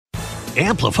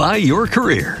Amplify your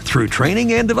career through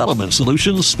training and development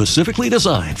solutions specifically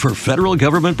designed for federal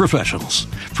government professionals.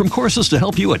 From courses to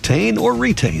help you attain or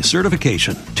retain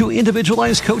certification, to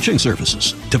individualized coaching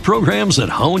services, to programs that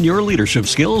hone your leadership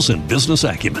skills and business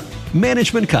acumen,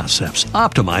 Management Concepts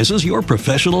optimizes your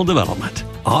professional development.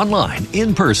 Online,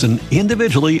 in person,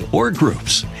 individually, or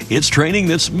groups, it's training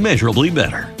that's measurably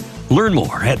better. Learn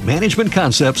more at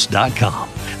managementconcepts.com.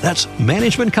 That's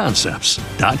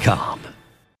managementconcepts.com.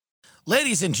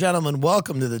 Ladies and gentlemen,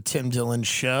 welcome to the Tim Dillon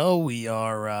Show. We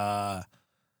are,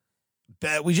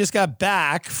 we just got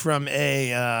back from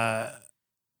a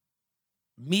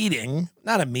meeting,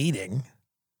 not a meeting.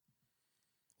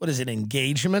 What is it,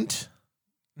 engagement?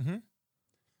 Mm-hmm.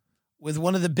 With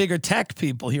one of the bigger tech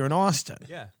people here in Austin.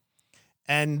 Yeah.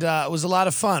 And it was a lot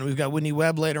of fun. We've got Whitney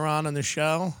Webb later on the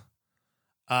show.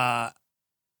 Talking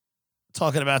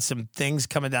about some things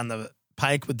coming down the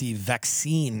pike with the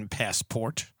vaccine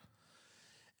passport.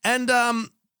 And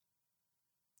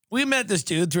we met this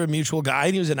dude through a mutual guy.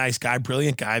 He was a nice guy,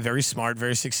 brilliant guy, very smart,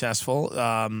 very successful.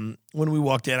 When we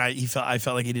walked in, I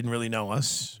felt like he didn't really know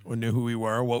us or knew who we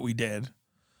were or what we did.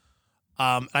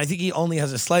 I think he only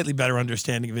has a slightly better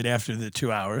understanding of it after the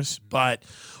 2 hours. But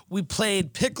we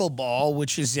played pickleball,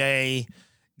 which is a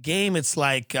game. It's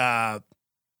like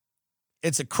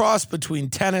it's a cross between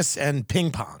tennis and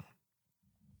ping pong.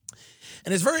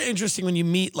 And it's very interesting when you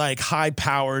meet like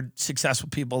high-powered, successful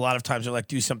people. A lot of times they're like,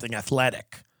 do something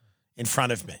athletic in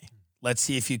front of me. Let's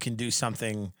see if you can do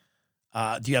something.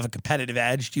 Do you have a competitive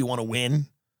edge? Do you want to win?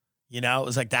 You know, it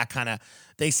was like that kind of.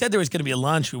 They said there was going to be a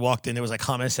lunch. We walked in. There was like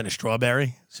hummus and a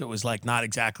strawberry. So it was like not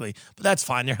exactly. But that's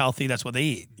fine. They're healthy. That's what they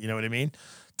eat. You know what I mean?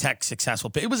 Tech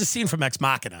successful. It was a scene from Ex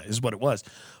Machina is what it was.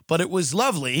 But it was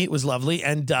lovely. It was lovely.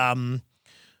 And,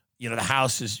 you know, the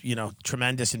house is, you know,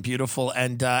 tremendous and beautiful.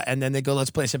 And then they go,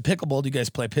 let's play some pickleball. Do you guys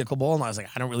play pickleball? And I was like,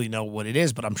 I don't really know what it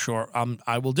is, but I'm sure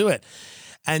I will do it.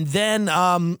 And then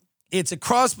it's a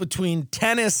cross between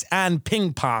tennis and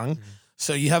ping pong. Mm-hmm.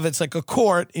 So you have, it's like a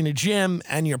court in a gym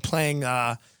and you're playing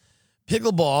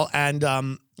pickleball.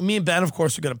 And me and Ben, of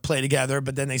course, are going to play together.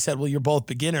 But then they said, well, you're both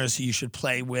beginners, so you should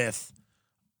play with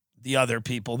the other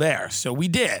people there. So we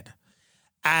did.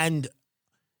 And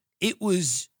it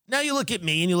was... Now you look at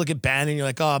me and you look at Ben and you're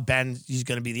like, oh, Ben, he's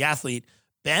going to be the athlete.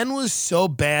 Ben was so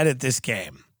bad at this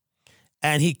game.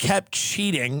 And he kept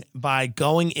cheating by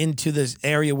going into this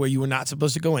area where you were not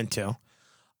supposed to go into.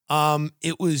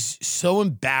 It was so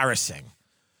embarrassing.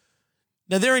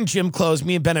 Now, they're in gym clothes.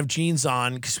 Me and Ben have jeans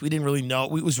on because we didn't really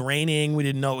know. It was raining. We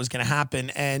didn't know it was going to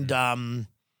happen. And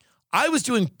I was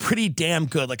doing pretty damn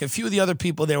good. Like a few of the other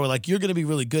people there were like, you're going to be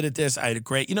really good at this. I had a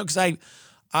great, you know, because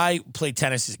I played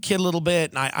tennis as a kid a little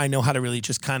bit, and I know how to really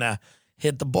just kind of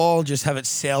hit the ball, just have it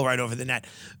sail right over the net.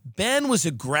 Ben was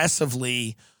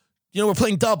aggressively, you know, we're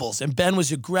playing doubles, and Ben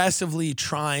was aggressively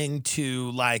trying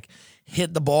to, like,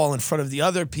 hit the ball in front of the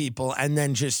other people and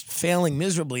then just failing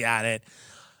miserably at it.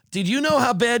 Did you know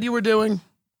how bad you were doing?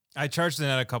 I charged the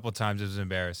net a couple of times. It was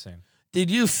embarrassing. Did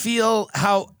you feel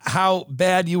how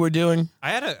bad you were doing? I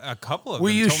had a couple of were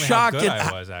them you told me shocked how good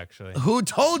at I was, actually. Who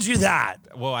told you that?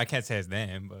 Well, I can't say his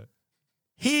name, but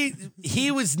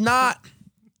he was not.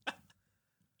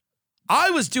 I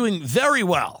was doing very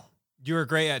well. You were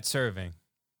great at serving.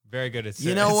 Very good at serving.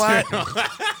 You know what?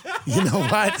 You know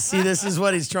what? See, this is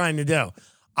what he's trying to do.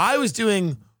 I was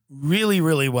doing really,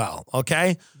 really well,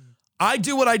 okay? I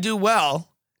do what I do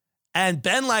well, and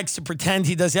Ben likes to pretend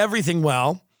he does everything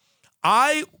well.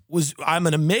 I'm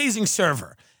an amazing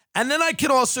server. And then I can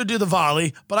also do the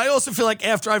volley, but I also feel like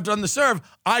after I've done the serve,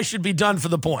 I should be done for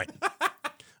the point.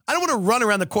 I don't want to run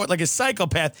around the court like a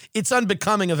psychopath. It's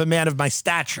unbecoming of a man of my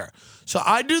stature. So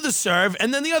I do the serve,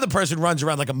 and then the other person runs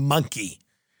around like a monkey.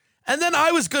 And then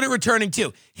I was good at returning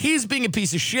too. He's being a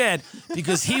piece of shit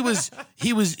because he was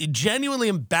genuinely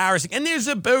embarrassing. And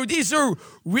these are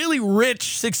really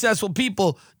rich, successful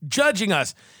people judging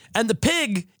us. And the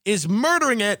pig is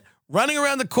murdering it, running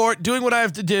around the court, doing what I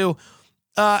have to do.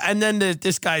 And then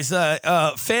this guy's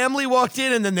family walked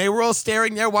in, and then they were all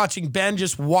staring there watching Ben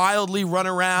just wildly run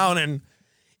around. And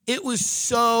it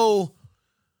was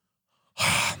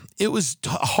it was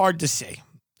hard to see.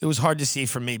 It was hard to see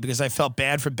for me because I felt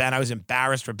bad for Ben. I was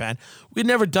embarrassed for Ben. We'd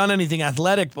never done anything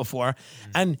athletic before.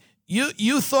 And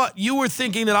you thought, you were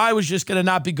thinking that I was just going to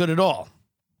not be good at all.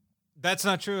 That's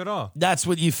not true at all. That's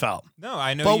what you felt. No,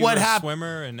 I know you were a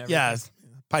swimmer and everything. Yeah,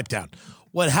 pipe down.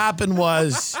 What happened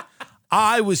was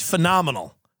I was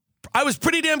phenomenal. I was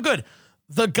pretty damn good.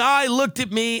 The guy looked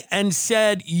at me and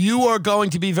said, you are going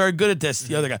to be very good at this.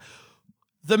 The other guy.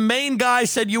 The main guy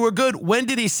said you were good. When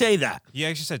did he say that? He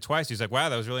actually said twice. He was like, wow,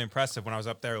 that was really impressive when I was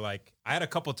up there, like, I had a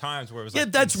couple times where it was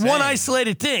that's insane. one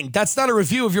isolated thing. That's not a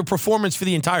review of your performance for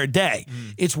the entire day.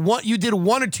 It's what you did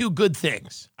 1 or 2 good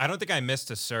things. I don't think I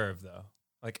missed a serve though.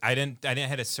 Like I didn't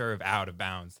hit a serve out of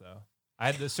bounds though. I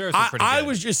had the serves were pretty good. I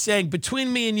was just saying,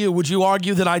 between me and you, would you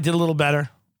argue that I did a little better?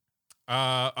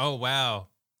 Oh wow.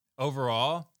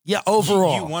 Overall? Yeah,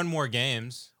 overall. You won more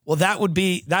games. Well,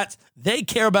 they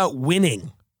care about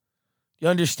winning. You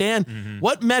understand? Mm-hmm.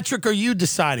 What metric are you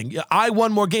deciding? I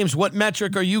won more games. What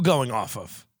metric are you going off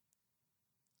of?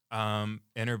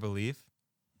 Inner belief.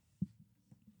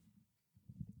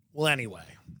 Well, anyway.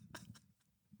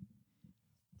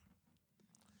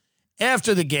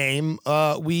 After the game,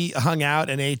 we hung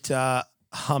out and ate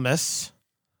hummus,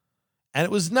 and it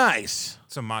was nice.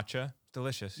 Some matcha.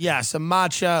 Delicious. Yeah, some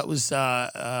matcha. It was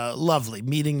lovely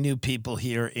meeting new people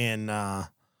here in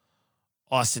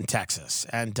Austin, Texas.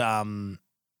 And,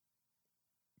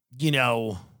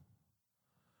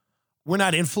 we're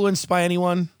not influenced by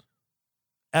anyone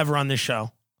ever on this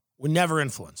show. We're never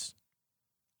influenced.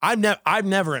 I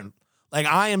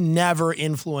am never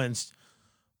influenced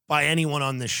by anyone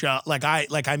on this show.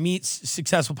 I meet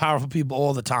successful, powerful people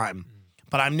all the time,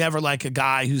 but I'm never like a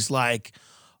guy who's like,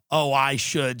 oh, I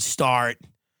should start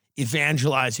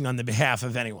evangelizing on the behalf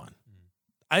of anyone.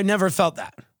 I never felt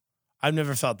that. I've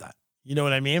never felt that. You know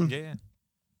what I mean? Yeah.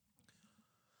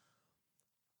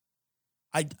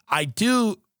 I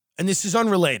do, and this is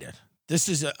unrelated. This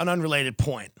is an unrelated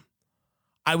point.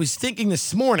 I was thinking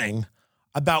this morning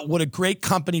about what a great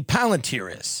company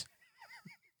Palantir is.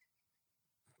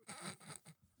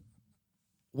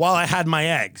 While I had my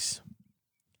eggs.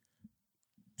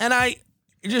 And I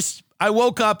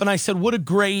woke up and I said, what a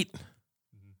great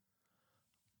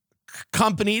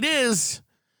company it is,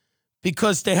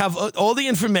 because they have all the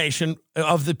information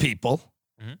of the people.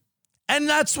 Mm-hmm. And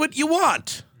that's what you want.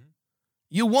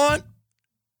 Mm-hmm.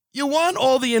 You want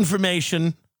all the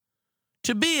information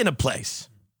to be in a place.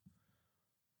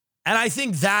 And I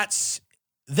think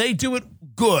they do it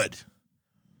good.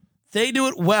 They do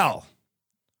it well.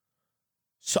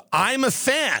 So I'm a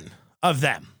fan of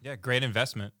them. Yeah, great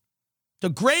investment. The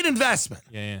great investment.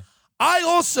 Yeah. I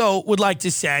also would like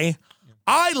to say,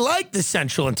 I like the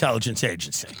Central Intelligence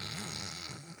Agency.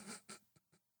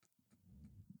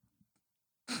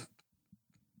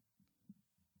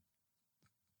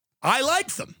 I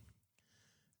like them.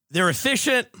 They're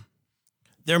efficient.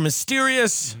 They're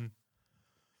mysterious. Mm-hmm.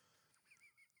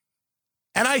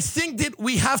 And I think that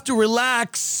we have to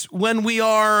relax when we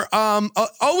are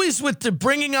always with the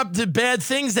bringing up the bad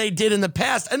things they did in the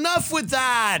past. Enough with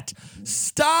that.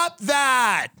 Stop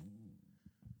that.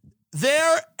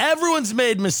 Everyone's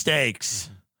made mistakes.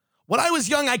 When I was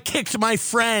young, I kicked my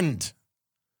friend.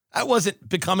 That wasn't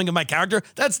becoming of my character.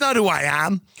 That's not who I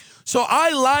am. So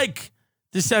I like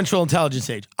the Central Intelligence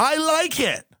Agency. I like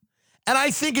it. And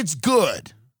I think it's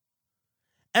good.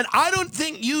 And I don't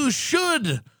think you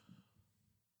should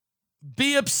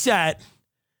be upset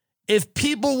if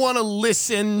people want to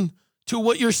listen to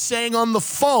what you're saying on the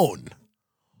phone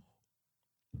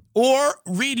or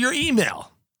read your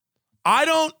email. I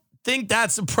don't think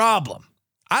that's a problem.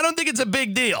 I don't think it's a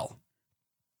big deal.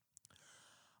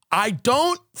 I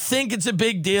don't think it's a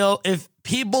big deal if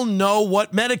people know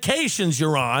what medications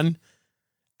you're on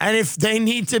and if they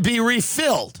need to be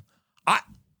refilled.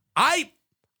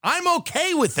 I'm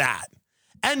okay with that.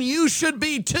 And you should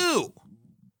be too.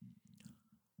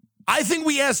 I think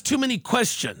we ask too many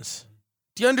questions.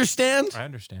 Do you understand? I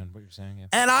understand what you're saying. Yeah.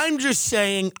 And I'm just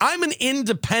saying, I'm an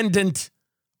independent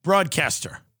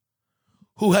broadcaster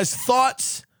who has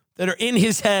thoughts that are in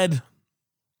his head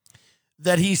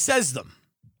that he says them.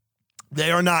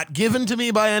 They are not given to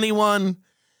me by anyone,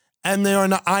 and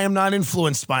I am not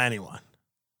influenced by anyone.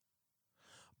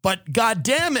 But God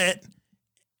damn it,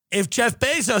 if Jeff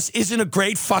Bezos isn't a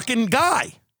great fucking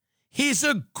guy. He's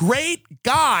a great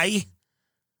guy.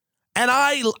 And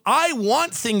I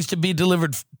want things to be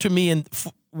delivered to me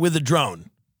with a drone.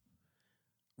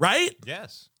 Right?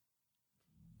 Yes.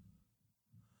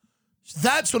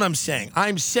 That's what I'm saying.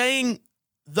 I'm saying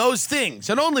those things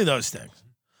and only those things.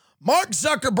 Mark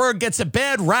Zuckerberg gets a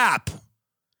bad rap.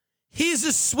 He's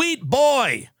a sweet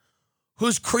boy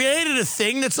who's created a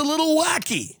thing that's a little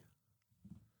wacky.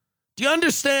 Do you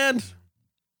understand?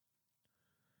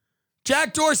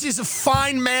 Jack Dorsey's a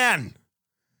fine man.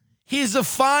 He's a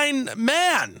fine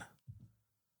man.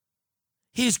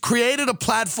 He's created a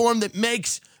platform that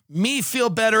makes me feel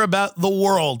better about the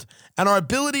world and our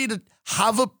ability to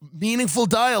have a meaningful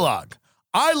dialogue.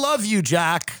 I love you,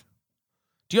 Jack.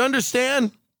 Do you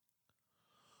understand?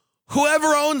 Whoever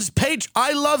owns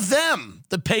I love them,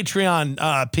 the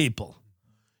Patreon people.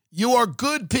 You are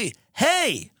good people.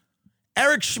 Hey,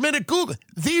 Eric Schmidt at Google.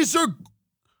 These are,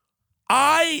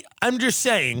 I'm just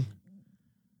saying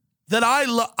that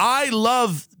I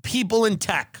love people in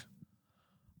tech.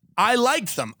 I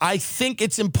like them. I think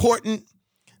it's important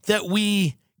that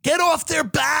we get off their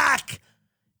back.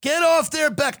 Get off their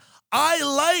back. I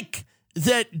like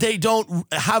that they don't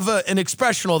have an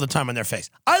expression all the time on their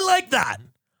face. I like that.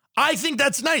 I think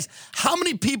that's nice. How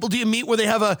many people do you meet where they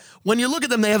have when you look at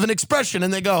them, they have an expression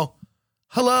and they go,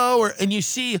 hello, and you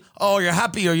see, oh, you're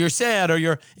happy or you're sad or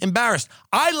you're embarrassed.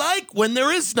 I like when there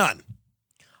is none.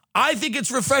 I think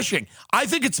it's refreshing. I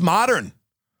think it's modern.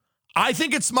 I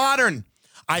think it's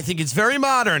very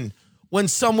modern when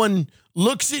someone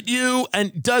looks at you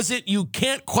and does it. You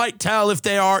can't quite tell if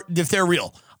they're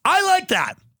real. I like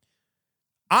that.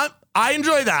 I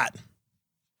enjoy that.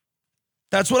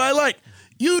 That's what I like.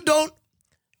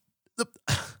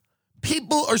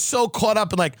 People are so caught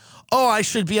up in like, oh, I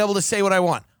should be able to say what I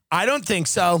want. I don't think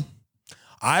so.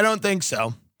 I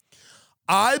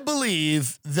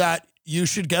believe that you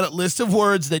should get a list of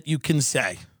words that you can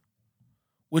say,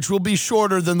 which will be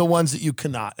shorter than the ones that you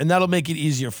cannot, and that'll make it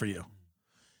easier for you.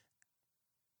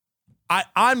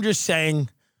 I'm just saying,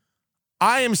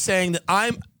 I am saying that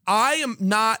I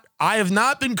have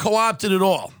not been co-opted at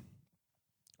all.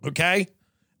 Okay?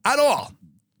 At all.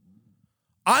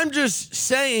 I'm just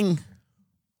saying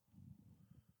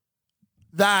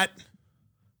that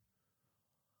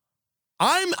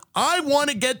I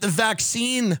want to get the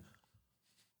vaccine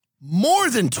more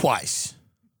than twice.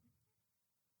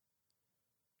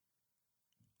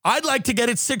 I'd like to get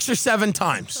it 6 or 7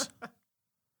 times,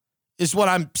 is what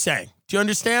I'm saying. Do you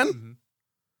understand? Mm-hmm.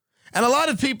 And a lot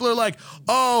of people are like,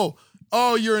 oh,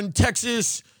 you're in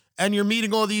Texas and you're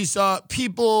meeting all these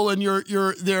people and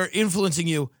they're influencing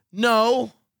you.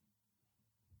 No,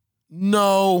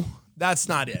 that's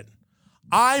not it.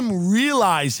 I'm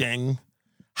realizing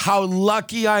how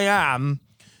lucky I am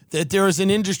that there is an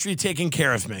industry taking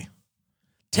care of me,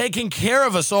 taking care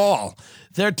of us all.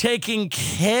 They're taking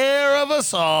care of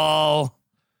us all.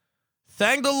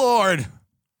 Thank the Lord.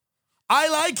 I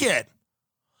like it.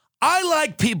 I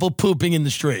like people pooping in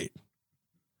the street.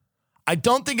 I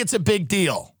don't think it's a big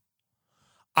deal.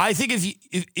 I think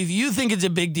if you think it's a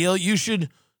big deal, you should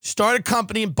start a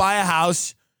company and buy a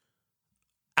house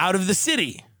out of the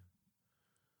city.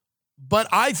 But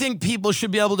I think people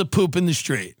should be able to poop in the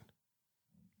street.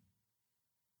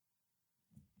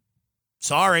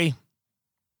 Sorry.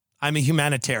 I'm a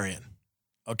humanitarian.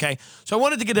 Okay? So I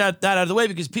wanted to get that out of the way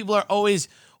because people are always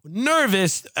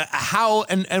nervous how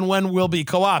and when we'll be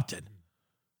co-opted.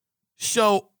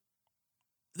 So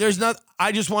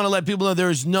I just want to let people know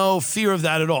there's no fear of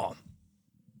that at all.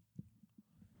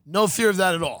 No fear of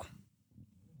that at all.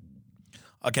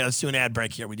 Okay, let's do an ad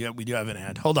break here. We do have an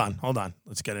ad. Hold on.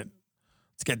 Let's get it.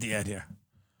 Let's get the ad here.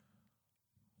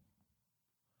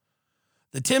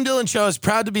 The Tim Dillon Show is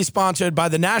proud to be sponsored by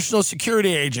the National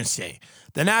Security Agency.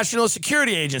 The National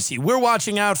Security Agency, we're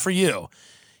watching out for you.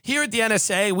 Here at the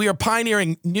NSA, we are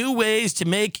pioneering new ways to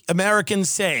make Americans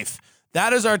safe.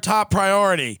 That is our top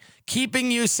priority,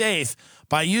 keeping you safe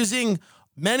by using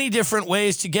many different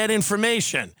ways to get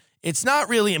information. It's not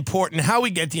really important how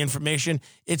we get the information.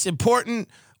 It's important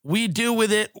we do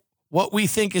with it what we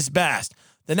think is best.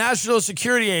 The National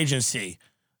Security Agency,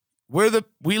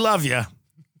 we love you.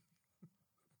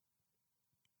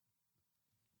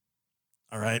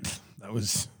 All right, that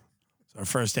was our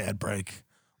first ad break.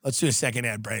 Let's do a second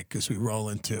ad break because we roll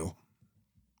into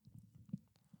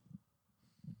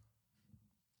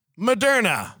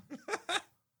Moderna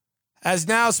is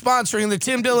now sponsoring the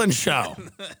Tim Dillon Show.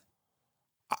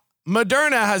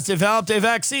 Moderna has developed a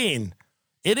vaccine.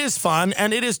 It is fun,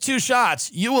 and it is 2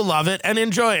 shots. You will love it and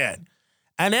enjoy it.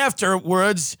 And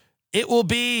afterwards, it will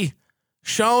be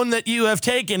shown that you have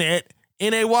taken it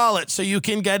in a wallet so you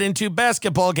can get into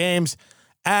basketball games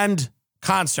and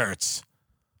concerts.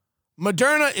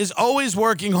 Moderna is always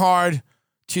working hard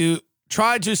to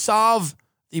try to solve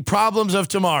the problems of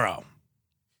tomorrow.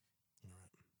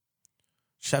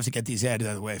 Just have to get these ads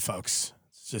out of the way, folks.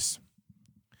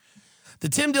 The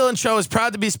Tim Dillon Show is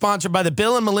proud to be sponsored by the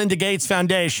Bill and Melinda Gates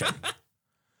Foundation.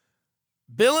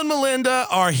 Bill and Melinda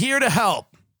are here to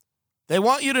help. They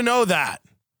want you to know that.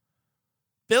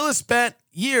 Bill has spent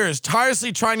years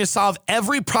tirelessly trying to solve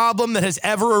every problem that has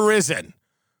ever arisen,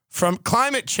 from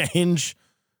climate change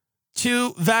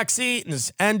to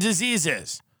vaccines and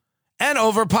diseases and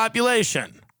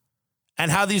overpopulation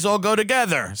and how these all go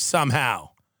together somehow.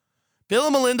 Bill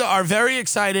and Melinda are very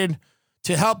excited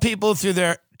to help people through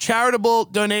their charitable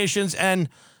donations and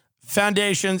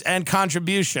foundations and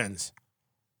contributions.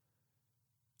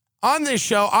 On this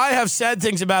show, I have said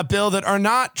things about Bill that are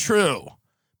not true.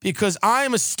 because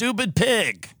I'm a stupid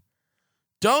pig.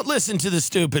 Don't listen to the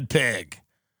stupid pig.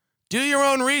 Do your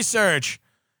own research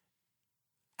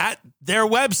at their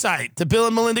website, the Bill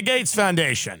and Melinda Gates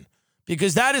Foundation,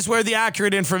 because that is where the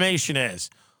accurate information is.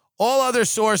 All other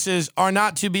sources are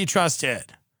not to be trusted.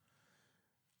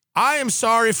 I am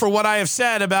sorry for what I have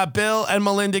said about Bill and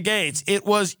Melinda Gates. It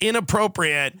was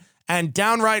inappropriate and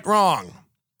downright wrong.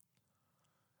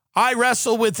 I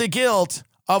wrestle with the guilt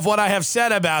of what I have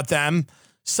said about them.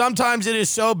 Sometimes it is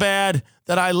so bad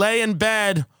that I lay in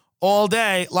bed all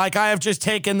day like I have just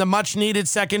taken the much-needed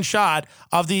second shot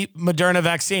of the Moderna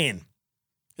vaccine.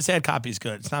 This ad copy is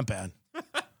good. It's not bad.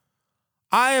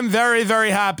 I am very,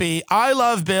 very happy. I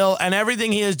love Bill and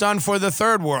everything he has done for the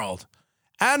third world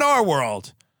and our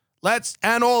world.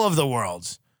 And all of the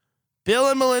worlds. Bill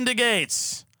and Melinda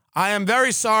Gates. I am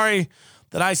very sorry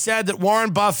that I said that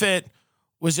Warren Buffett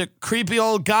was a creepy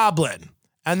old goblin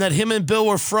and that him and Bill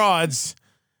were frauds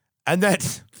and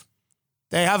that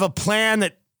they have a plan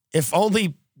that if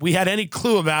only we had any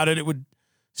clue about it, it would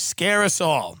scare us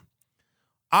all.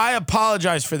 I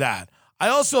apologize for that. I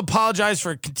also apologize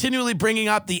for continually bringing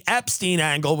up the Epstein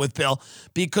angle with Bill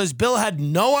because Bill had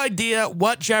no idea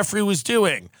what Jeffrey was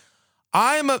doing.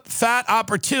 I'm a fat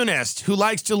opportunist who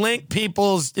likes to link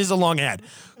this is a long ad,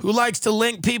 who likes to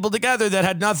link people together that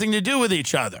had nothing to do with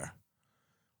each other.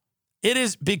 It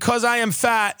is because I am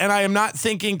fat and I am not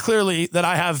thinking clearly that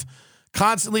I have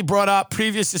constantly brought up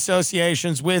previous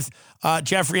associations with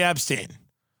Jeffrey Epstein.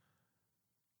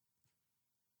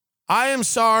 I am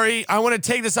sorry. I want to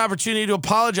take this opportunity to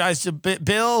apologize to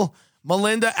Bill,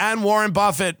 Melinda, and Warren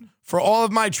Buffett for all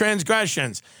of my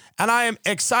transgressions. And I am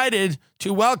excited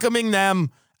to welcoming them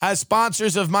as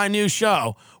sponsors of my new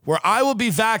show, where I will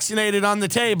be vaccinated on the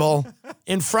table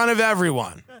in front of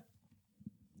everyone.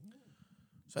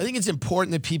 So I think it's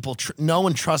important that people know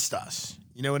and trust us.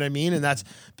 You know what I mean? And that's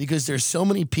because there's so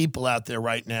many people out there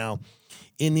right now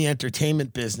in the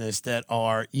entertainment business that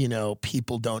are,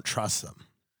 people don't trust them.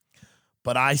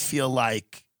 But I feel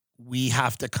like we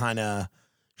have to kind of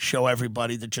show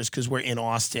everybody that just because we're in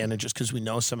Austin and just because we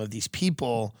know some of these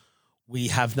people, we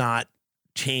have not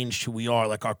changed who we are,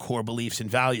 like our core beliefs and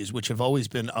values, which have always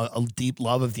been a deep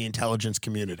love of the intelligence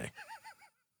community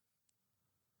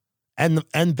and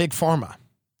Big Pharma.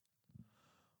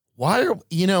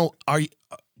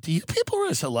 Do you people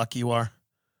realize how lucky you are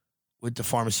with the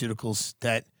pharmaceuticals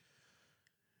that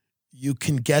you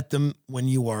can get them when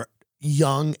you are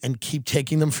young and keep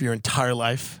taking them for your entire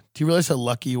life? Do you realize how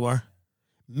lucky you are?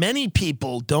 Many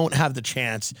people don't have the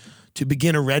chance to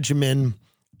begin a regimen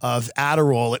of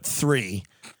Adderall at 3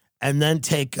 and then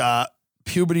take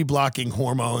puberty-blocking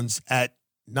hormones at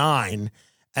 9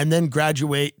 and then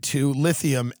graduate to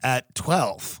lithium at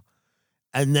 12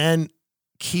 and then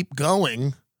keep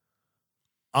going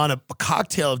on a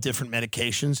cocktail of different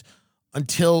medications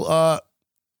until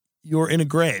you're in a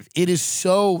grave. It is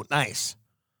so nice.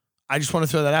 I just want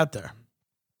to throw that out there.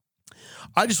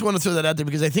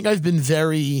 Because I think I've been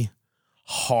very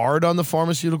hard on the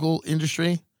pharmaceutical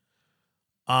industry.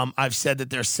 I've said that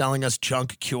they're selling us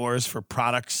junk cures for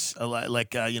products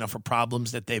for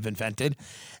problems that they've invented.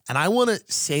 And I want to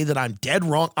say that I'm dead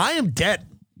wrong. I am dead.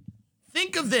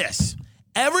 Think of this.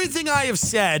 Everything I have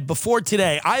said before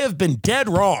today, I have been dead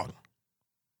wrong.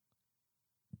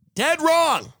 Dead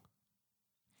wrong.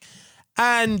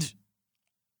 And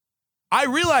I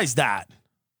realize that.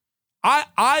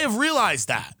 I have realized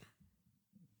that.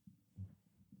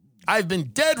 I've been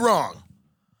dead wrong.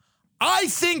 I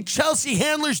think Chelsea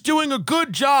Handler's doing a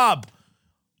good job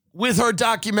with her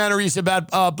documentaries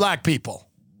about black people.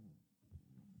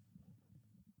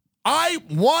 I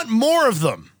want more of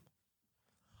them.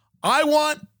 I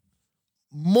want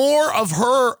more of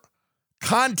her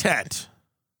content.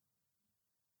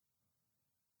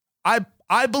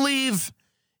 I believe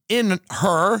in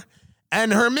her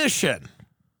and her mission.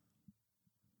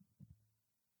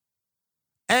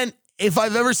 And if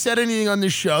I've ever said anything on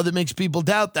this show that makes people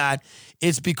doubt that,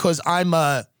 it's because I'm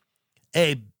a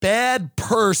bad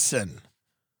person.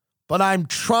 But I'm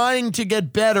trying to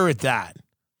get better at that.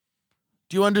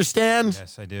 Do you understand?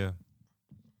 Yes, I do.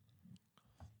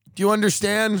 Do you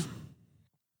understand?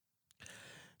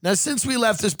 Now, since we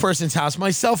left this person's house,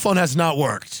 my cell phone has not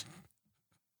worked.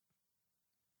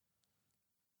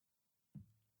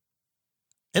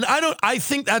 And I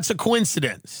think that's a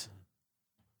coincidence.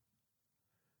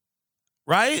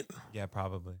 Right? Yeah,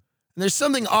 probably. And there's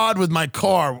something odd with my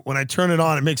car. When I turn it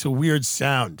on, it makes a weird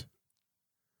sound.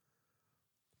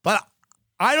 But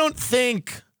I don't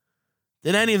think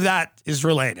that any of that is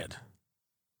related.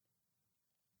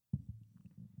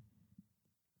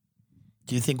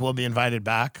 Do you think we'll be invited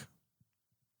back?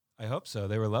 I hope so.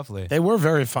 They were lovely. They were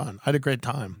very fun. I had a great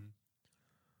time.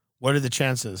 What are the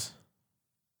chances?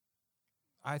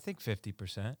 I think 50%.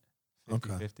 50,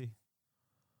 Okay. 50.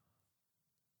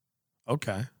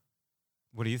 Okay.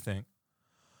 What do you think?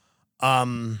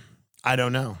 I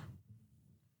don't know.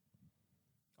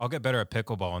 I'll get better at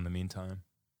pickleball in the meantime.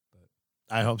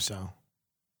 I hope so.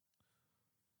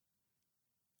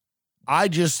 I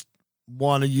just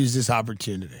want to use this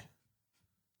opportunity.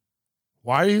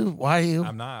 Why are you?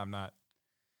 I'm not.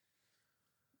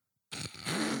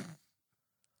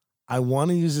 I want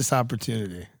to use this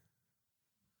opportunity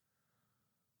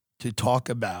to talk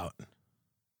about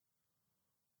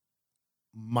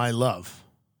my love.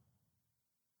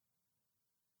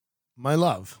 My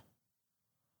love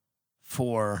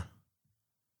for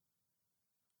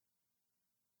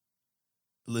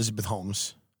Elizabeth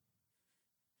Holmes.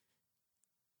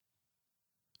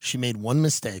 She made one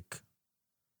mistake.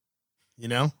 You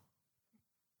know?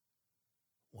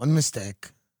 One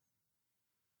mistake.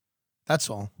 That's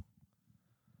all.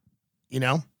 You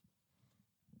know?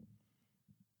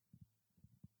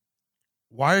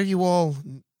 Why are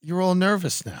you're all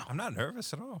nervous now? I'm not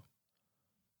nervous at all.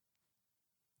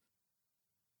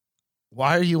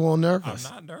 Why are you all nervous?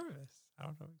 I'm not nervous. I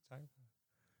don't know what you're talking about.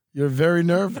 You're very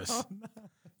nervous. No, I'm not.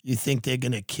 You think they're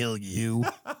going to kill you?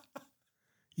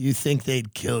 You think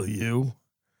they'd kill you?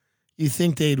 You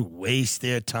think they'd waste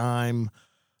their time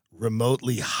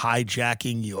remotely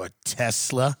hijacking your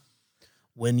Tesla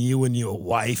when you and your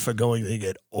wife are going to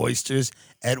get oysters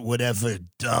at whatever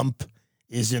dump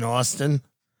is in Austin?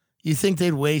 You think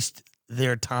they'd waste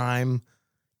their time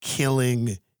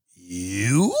killing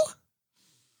you?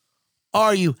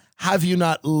 Have you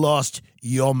not lost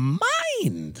your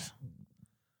mind?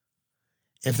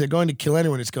 If they're going to kill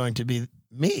anyone, it's going to be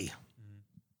me.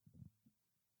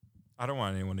 I don't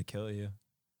want anyone to kill you.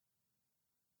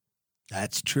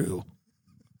 That's true.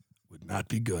 Would not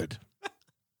be good.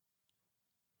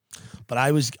 But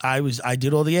I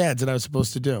did all the ads that I was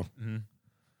supposed to do. Mm-hmm.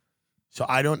 So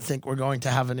I don't think we're going to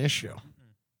have an issue.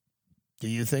 Do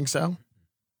you think so?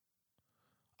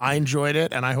 I enjoyed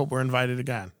it, and I hope we're invited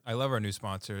again. I love our new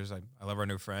sponsors. I love our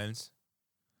new friends.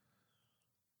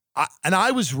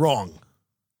 I was wrong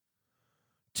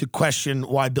to question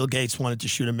why Bill Gates wanted to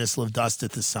shoot a missile of dust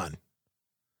at the sun.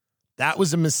 That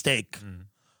was a mistake.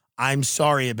 I'm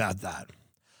sorry about that.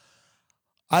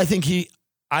 I think he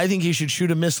should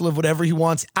shoot a missile of whatever he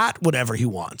wants at whatever he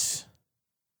wants.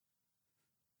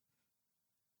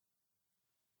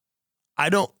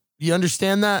 You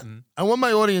understand that? I want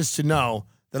my audience to know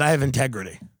that I have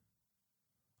integrity.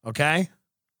 Okay?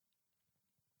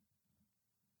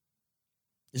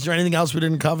 Is there anything else we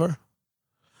didn't cover?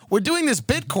 We're doing this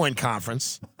Bitcoin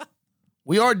conference.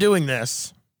 We are doing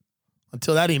this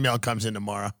until that email comes in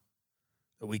tomorrow.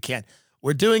 But we can't.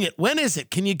 We're doing it. When is it?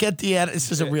 Can you get the ad?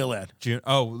 This is a real ad. June.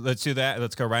 Oh, let's do that.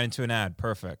 Let's go right into an ad.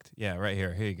 Perfect. Yeah, right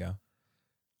here. Here you go.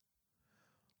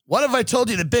 What if I told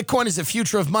you that Bitcoin is the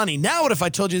future of money? Now what if I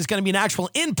told you there's going to be an actual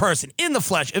in-person,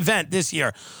 in-the-flesh event this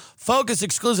year? Focused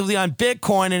exclusively on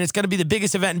Bitcoin, and it's going to be the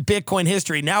biggest event in Bitcoin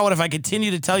history. Now what if I continue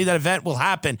to tell you that event will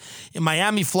happen in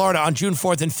Miami, Florida on June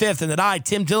 4th and 5th, and that I,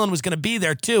 Tim Dillon, was going to be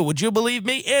there too? Would you believe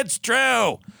me? It's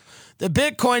true. The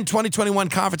Bitcoin 2021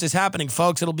 conference is happening,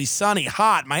 folks. It'll be sunny,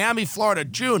 hot, Miami, Florida,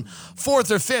 June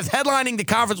 4th or 5th. Headlining the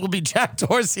conference will be Jack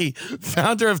Dorsey,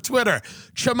 founder of Twitter.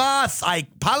 Chamath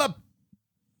Palihapitiya.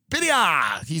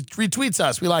 He retweets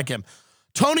us. We like him.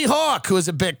 Tony Hawk, who is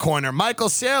a Bitcoiner. Michael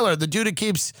Saylor, the dude who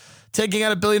keeps taking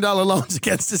out $1 billion loans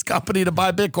against his company to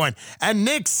buy Bitcoin. And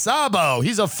Nick Szabo.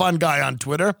 He's a fun guy on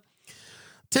Twitter.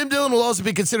 Tim Dillon will also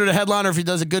be considered a headliner if he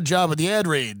does a good job with the ad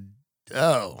read.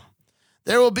 Oh.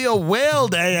 There will be a whale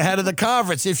day ahead of the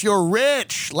conference. If you're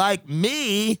rich like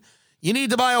me, you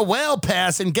need to buy a whale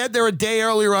pass and get there a day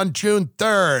earlier on June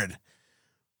 3rd.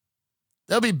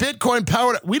 There'll be Bitcoin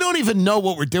powered. We don't even know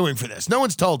what we're doing for this. No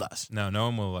one's told us. No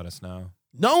one will let us know.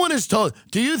 No one has told.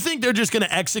 Do you think they're just going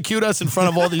to execute us in front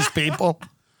of all these people?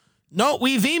 No,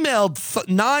 we've emailed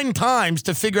 9 times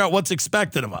to figure out what's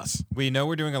expected of us. We know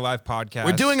we're doing a live podcast.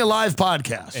 We're doing a live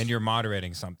podcast. And you're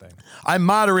moderating something. I'm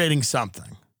moderating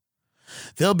something.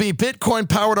 There'll be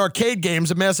Bitcoin-powered arcade games,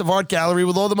 a massive art gallery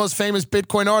with all the most famous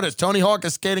Bitcoin artists. Tony Hawk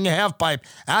is skating a half pipe,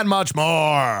 and much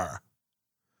more.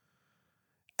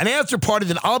 An after party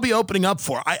that I'll be opening up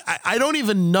for. I don't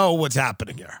even know what's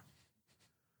happening here.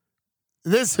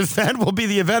 This event will be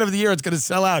the event of the year. It's going to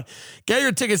sell out. Get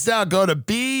your tickets now. Go to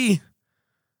B/TC.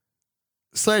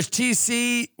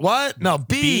 What? No,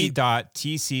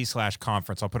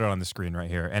 B.TC/conference. I'll put it on the screen right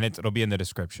here, and it'll be in the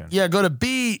description. Yeah, go to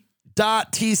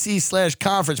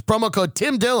B.TC/conference. Promo code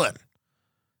Tim Dillon.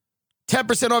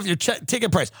 10% off your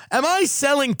ticket price. Am I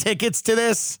selling tickets to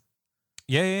this?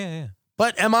 Yeah.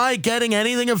 But am I getting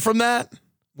anything from that?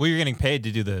 Well, you're getting paid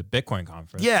to do the Bitcoin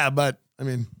conference. Yeah, but I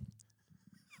mean,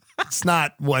 that's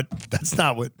not what I'm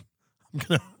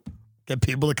going to get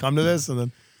people to come to this and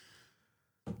then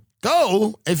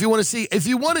go if you want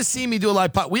to see me do a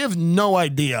live pod. We have no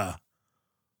idea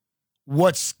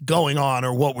what's going on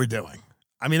or what we're doing.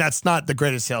 I mean, that's not the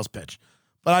greatest sales pitch,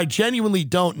 but I genuinely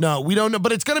don't know. We don't know,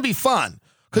 but it's going to be fun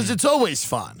because it's always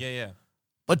fun. Yeah.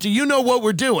 But do you know what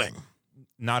we're doing?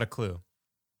 Not a clue.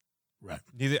 Right.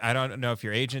 Neither. I don't know if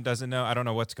your agent doesn't know. I don't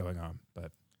know what's going on,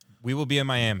 but we will be in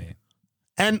Miami.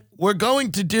 And we're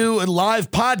going to do a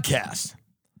live podcast.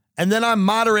 And then I'm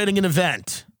moderating an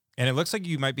event. And it looks like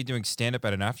you might be doing stand-up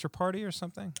at an after party or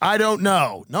something. I don't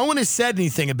know. No one has said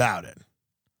anything about it.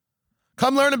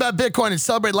 Come learn about Bitcoin and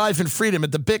celebrate life and freedom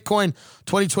at the Bitcoin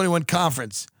 2021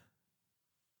 conference.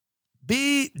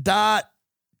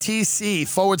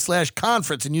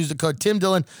 B.tc/conference and use the code Tim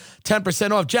Dillon,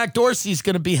 10% off. Jack Dorsey's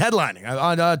going to be headlining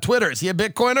on Twitter. Is he a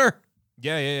Bitcoiner?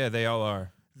 Yeah. They all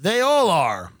are. They all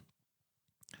are.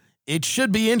 It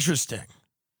should be interesting.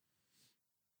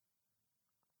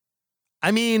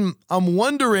 I mean, I'm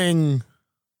wondering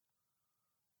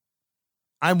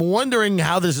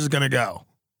how this is going to go.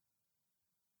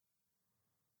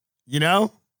 You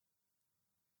know?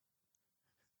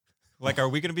 Like, are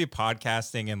we going to be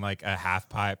podcasting in like a half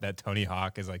pipe that Tony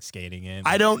Hawk is like skating in?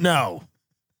 I don't know.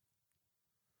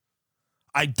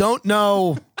 I don't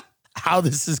know how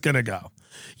this is going to go.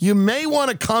 You may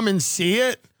want to come and see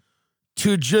it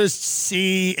to just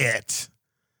see it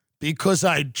because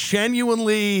I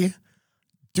genuinely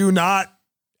do not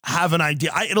have an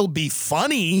idea. It'll be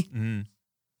funny,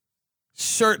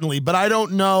 certainly, but I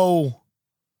don't know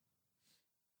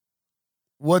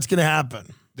what's going to happen.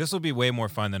 This will be way more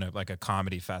fun than a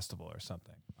comedy festival or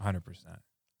something. 100%.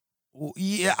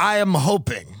 Yeah, I am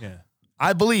hoping. Yeah.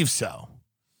 I believe so.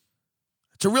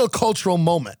 It's a real cultural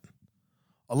moment.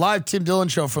 A live Tim Dillon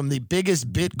show from the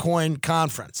biggest Bitcoin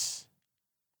conference.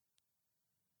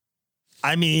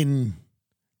 I mean,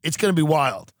 it's going to be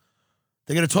wild.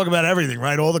 They're going to talk about everything,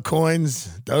 right? All the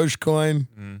coins, Dogecoin.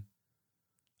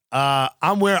 I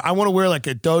want to wear like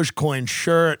a Dogecoin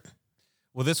shirt.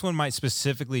 Well, this one might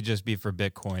specifically just be for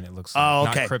Bitcoin, it looks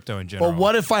like, not crypto in general. Well,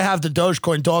 what if I have the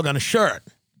Dogecoin dog on a shirt?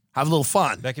 Have a little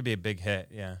fun. That could be a big hit,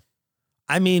 yeah.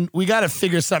 I mean, we got to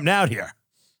figure something out here.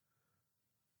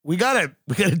 We got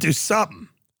to do something.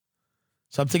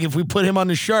 So I'm thinking if we put him on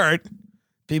the shirt,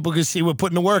 people can see we're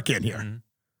putting the work in here.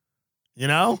 You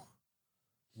know?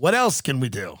 What else can we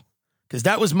do? Because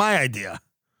that was my idea.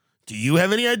 Do you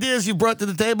have any ideas you brought to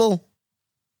the table?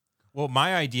 Well,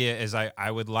 my idea is I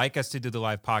would like us to do the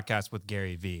live podcast with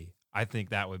Gary V. I think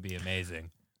that would be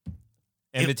amazing.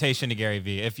 Invitation to Gary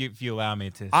V, if you allow me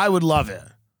to. I would love it.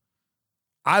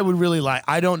 I would really like.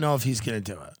 I don't know if he's going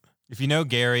to do it. If you know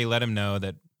Gary, let him know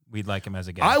that we'd like him as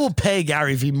a guest. I will pay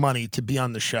Gary V money to be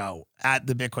on the show at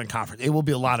the Bitcoin conference. It will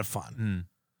be a lot of fun.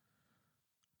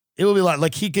 It will be a lot.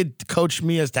 Like he could coach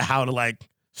me as to how to like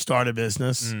start a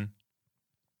business.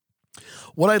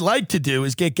 What I'd like to do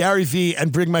is get Gary V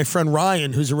and bring my friend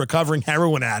Ryan, who's a recovering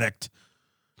heroin addict,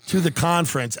 to the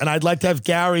conference. And I'd like to have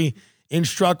Gary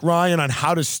instruct Ryan on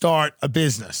how to start a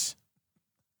business.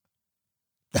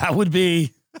 That would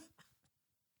be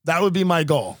my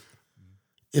goal.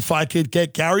 If I could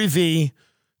get Gary V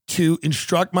to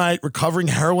instruct my recovering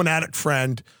heroin addict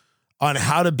friend on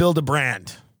how to build a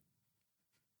brand.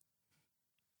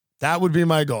 That would be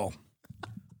my goal.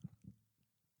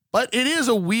 But it is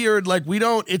a weird, like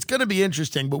it's going to be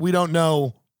interesting, but we don't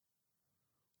know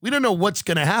what's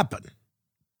going to happen.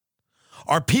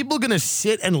 Are people going to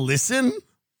sit and listen?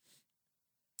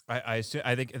 I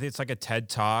think it's like a TED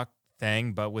Talk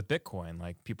thing, but with Bitcoin.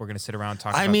 Like people are going to sit around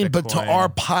talking about Bitcoin. But to our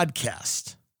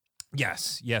podcast.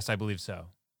 Yes, I believe so.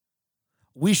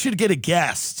 We should get a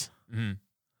guest.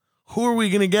 Who are we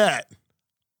going to get?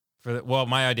 Well,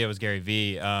 my idea was Gary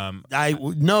V. I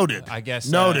noted. I guess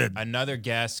noted. Another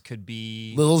guest could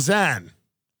be Lil Xan.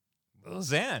 Lil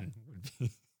Xan would be.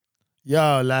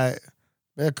 Yo, like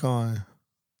Bitcoin.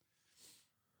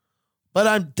 But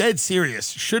I'm dead serious.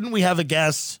 Shouldn't we have a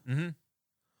guest?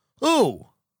 Who?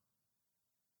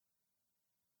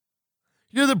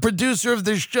 You're the producer of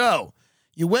this show.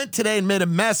 You went today and made a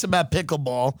mess about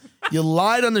pickleball. You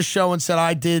lied on the show and said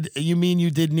I did. You mean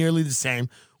you did nearly the same.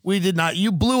 We did not.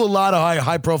 You blew a lot of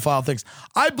high-profile things.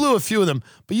 I blew a few of them,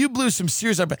 but you blew some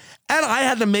serious. And I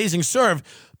had an amazing serve.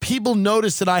 People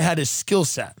noticed that I had a skill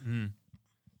set.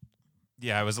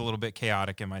 Yeah, I was a little bit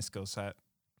chaotic in my skill set.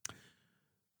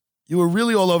 You were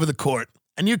really all over the court,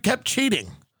 and you kept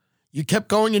cheating. You kept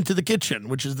going into the kitchen,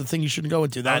 which is the thing you shouldn't go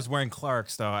into. I was wearing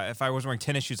Clarks, though. If I was wearing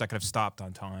tennis shoes, I could have stopped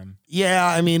on time. Yeah,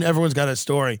 I mean, everyone's got a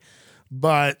story.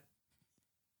 But,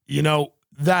 you know,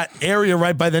 that area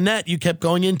right by the net, you kept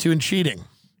going into and cheating.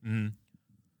 Mm-hmm.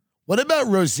 What about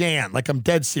Roseanne? Like, I'm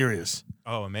dead serious.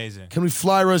 Oh, amazing. Can we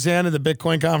fly Roseanne to the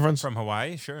Bitcoin conference? From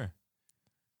Hawaii? Sure.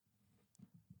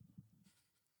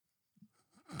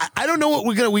 I don't know what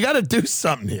we got to do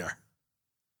something here.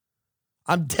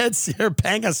 I'm dead serious.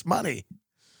 Paying us money.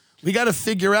 We got to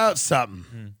figure out something.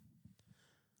 Hmm.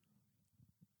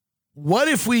 What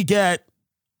if we get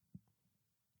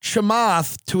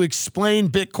Chamath to explain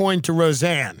Bitcoin to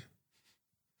Roseanne?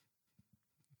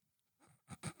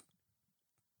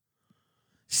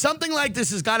 Something like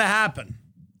this has got to happen.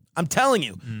 I'm telling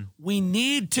you, we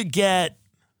need to get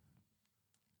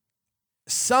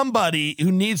somebody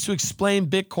who needs to explain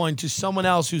Bitcoin to someone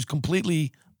else who's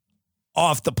completely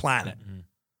off the planet. Mm-hmm.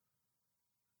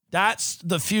 That's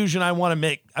the fusion I want to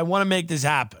make. I want to make this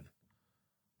happen.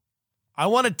 I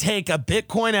want to take a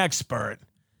Bitcoin expert.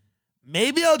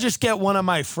 Maybe I'll just get one of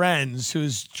my friends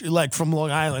who's like from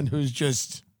Long Island, who's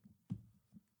just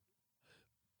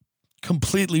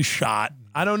completely shot.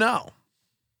 I don't know.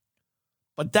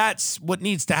 But that's what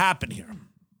needs to happen here.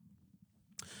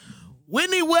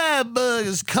 Whitney Webb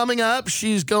is coming up.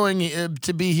 She's going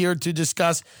to be here to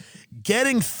discuss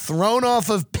getting thrown off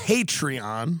of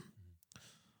Patreon,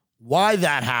 why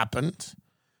that happened.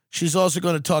 She's also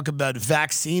going to talk about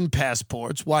vaccine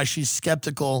passports, why she's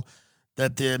skeptical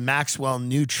that the Maxwell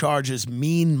new charges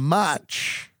mean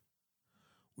much.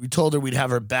 We told her we'd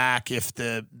have her back if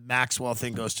the Maxwell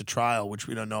thing goes to trial, which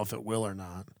we don't know if it will or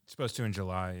not. It's supposed to in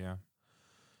July, yeah.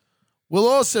 We'll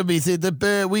also be,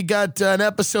 we got an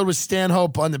episode with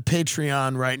Stanhope on the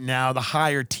Patreon right now, the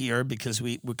higher tier, because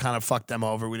we kind of fucked them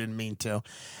over. We didn't mean to.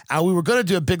 And we were going to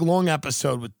do a big, long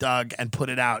episode with Doug and put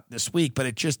it out this week, but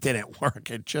it just didn't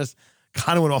work. It just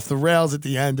kind of went off the rails at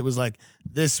the end. It was like,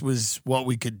 this was what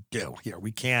we could do here.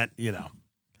 We can't, you know.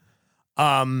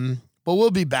 But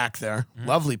we'll be back there. Mm-hmm.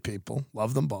 Lovely people.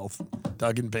 Love them both,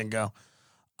 Doug and Bingo.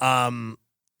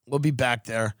 We'll be back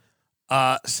there.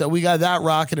 So we got that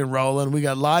rocking and rolling. We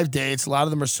got live dates. A lot of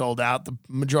them are sold out. The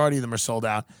majority of them are sold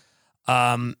out.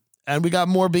 And we got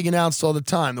more being announced all the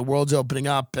time. The world's opening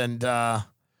up, and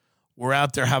we're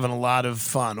out there having a lot of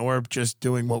fun, or just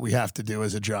doing what we have to do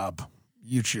as a job.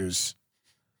 You choose.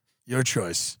 Your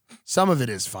choice. Some of it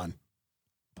is fun.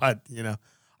 But, you know,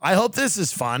 I hope this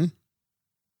is fun.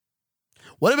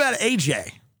 What about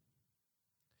AJ?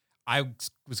 I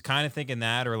was kind of thinking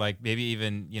that, or like maybe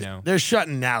even, you know. They're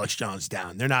shutting Alex Jones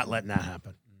down. They're not letting that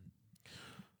happen.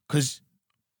 Because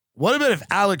what about if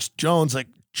Alex Jones, like,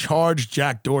 charged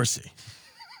Jack Dorsey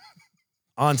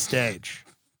on stage?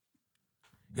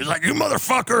 He's like, you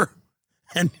motherfucker.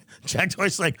 And Jack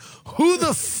Dorsey's like, who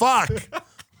the fuck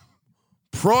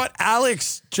brought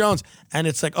Alex Jones? And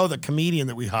it's like, oh, the comedian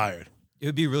that we hired. It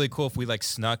would be really cool if we, like,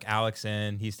 snuck Alex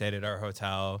in. He stayed at our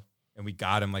hotel. And we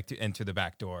got him, like, to enter the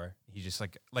back door. He just,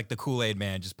 like the Kool-Aid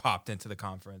man, just popped into the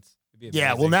conference.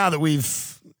 Yeah, well, now that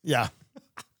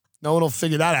no one will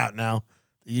figure that out now.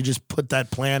 You just put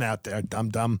that plan out there,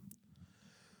 dumb.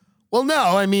 Well,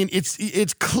 no, I mean,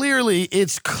 it's clearly a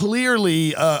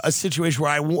situation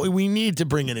where we need to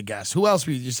bring in a guest. Who else?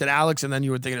 You said Alex, and then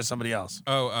you were thinking of somebody else.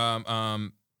 Oh,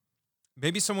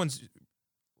 maybe someone's,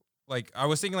 like, I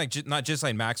was thinking, like, not just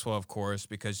like Maxwell, of course,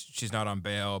 because she's not on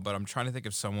bail, but I'm trying to think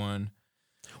of someone.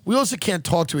 We also can't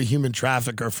talk to a human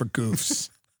trafficker for goofs.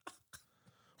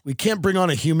 We can't bring on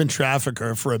a human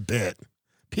trafficker for a bit.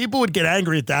 People would get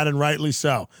angry at that, and rightly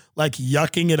so. Like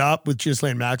yucking it up with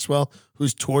Ghislaine Maxwell,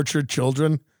 who's tortured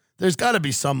children. There's got to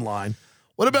be some line.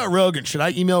 What about Rogan? Should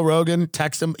I email Rogan,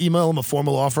 text him, email him a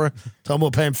formal offer, tell him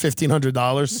we'll pay him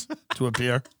 $1,500 to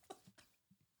appear?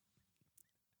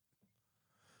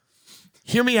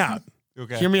 Hear me out.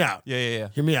 Okay. Hear me out. Yeah.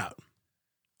 Hear me out.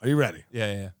 Are you ready?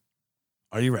 Yeah.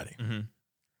 Are you ready? Mm-hmm.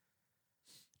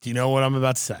 Do you know what I'm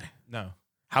about to say? No.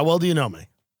 How well do you know me?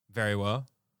 Very well.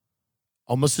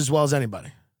 Almost as well as anybody.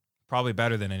 Probably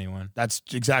better than anyone. That's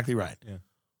exactly right. Yeah.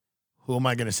 Who am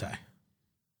I going to say?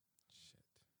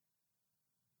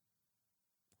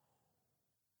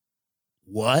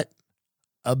 What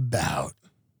about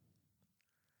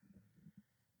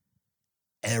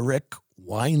Eric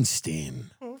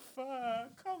Weinstein? Oh,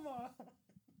 fuck. Come on.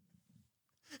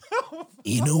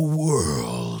 In a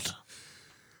world.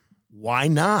 Why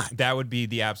not? That would be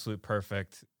the absolute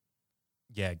perfect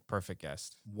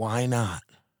guest. Why not?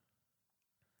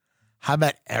 How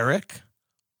about Eric,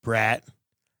 Brett,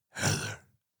 Heather?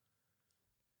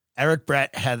 Eric,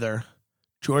 Brett, Heather,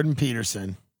 Jordan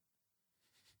Peterson,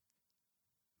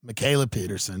 Michaela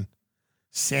Peterson,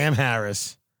 Sam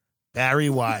Harris, Barry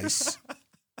Weiss,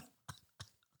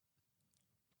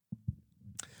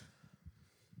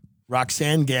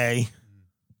 Roxanne Gay.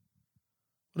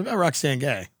 What about Roxanne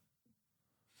Gay?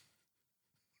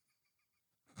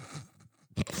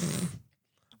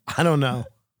 I don't know.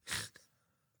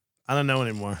 I don't know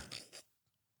anymore.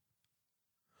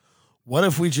 What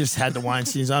if we just had the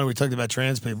Weinsteins on and we talked about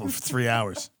trans people for 3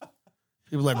 hours?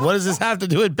 People are like, what does this have to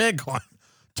do with Bitcoin?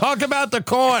 Talk about the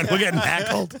coin. We're getting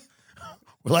heckled.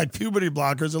 We're like puberty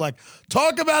blockers. They're like,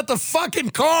 talk about the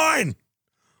fucking coin.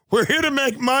 We're here to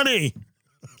make money.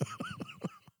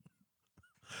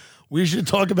 We should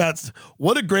talk about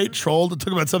what a great troll to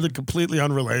talk about something completely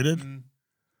unrelated.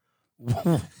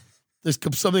 There's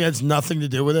something that has nothing to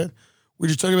do with it. We're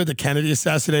just talking about the Kennedy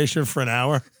assassination for an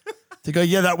hour. They go,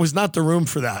 yeah, that was not the room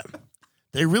for that.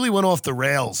 They really went off the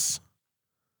rails.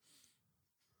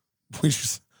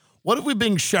 What if we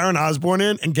bring Sharon Osbourne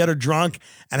in and get her drunk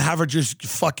and have her just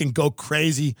fucking go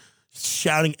crazy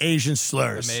shouting Asian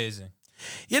slurs? Amazing.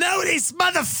 You know these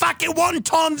motherfucking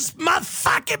wontons,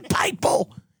 motherfucking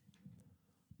people.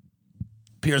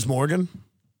 Piers Morgan.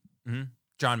 Mm-hmm.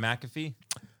 John McAfee.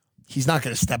 He's not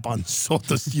going to step on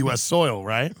the U.S. soil,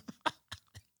 right?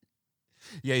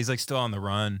 Yeah, he's like still on the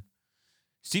run.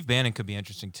 Steve Bannon could be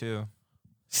interesting too.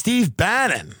 Steve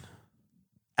Bannon.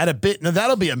 At a bit, now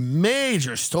that'll be a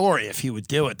major story if he would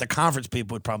do it. The conference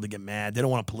people would probably get mad. They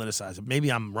don't want to politicize it.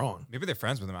 Maybe I'm wrong. Maybe they're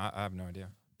friends with him. I have no idea.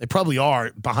 They probably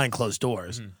are behind closed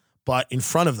doors. But in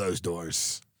front of those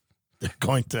doors, they're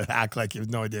going to act like you have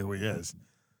no idea who he is.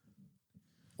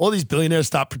 All these billionaires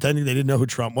stopped pretending they didn't know who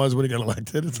Trump was when he got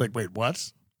elected. It's like, wait,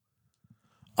 what?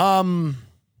 Matt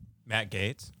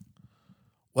Gaetz.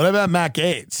 What about Matt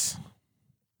Gaetz?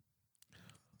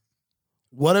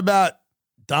 What about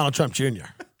Donald Trump Jr.?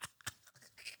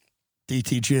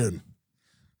 DT June.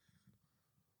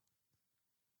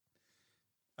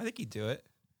 I think he'd do it.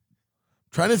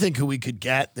 Trying to think who we could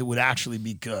get that would actually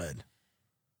be good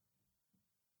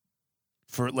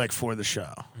for the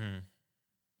show.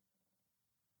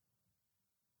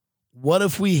 What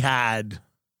if we had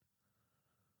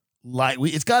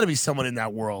it's got to be someone in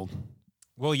that world.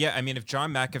 Well, yeah, I mean, if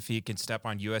John McAfee can step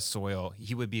on U.S. soil,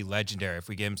 he would be legendary if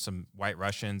we gave him some white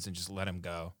Russians and just let him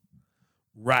go.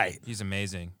 Right. He's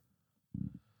amazing.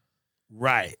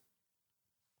 Right.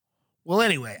 Well,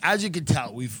 anyway, as you can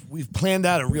tell, we've planned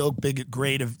out a real big,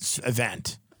 great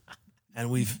event. And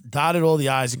we've dotted all the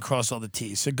I's and crossed all the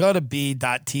T's. So go to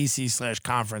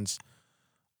b.tc/conference.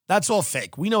 That's all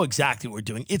fake. We know exactly what we're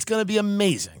doing. It's going to be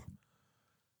amazing.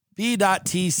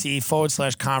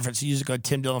 b.tc/conference. Use the code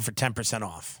Tim Dillon for 10%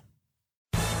 off.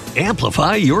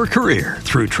 Amplify your career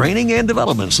through training and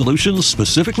development solutions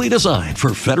specifically designed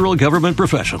for federal government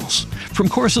professionals. From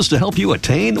courses to help you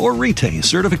attain or retain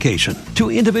certification,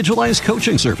 to individualized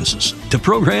coaching services, to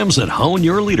programs that hone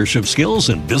your leadership skills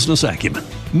and business acumen,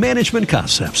 Management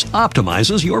Concepts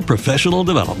optimizes your professional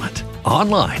development.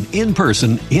 Online, in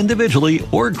person, individually,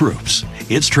 or groups,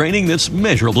 it's training that's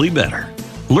measurably better.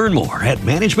 Learn more at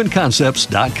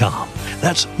managementconcepts.com.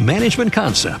 That's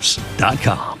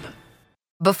managementconcepts.com.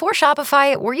 Before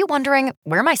Shopify, were you wondering,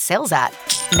 where are my sales at?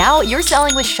 Now you're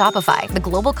selling with Shopify, the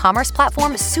global commerce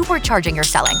platform supercharging your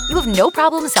selling. You have no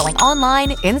problem selling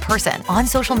online, in person, on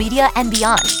social media, and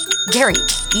beyond. Gary,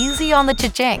 easy on the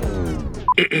cha-ching.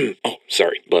 Oh,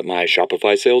 sorry, but my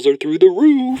Shopify sales are through the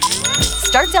roof.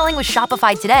 Start selling with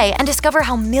Shopify today and discover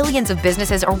how millions of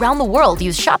businesses around the world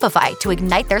use Shopify to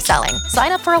ignite their selling.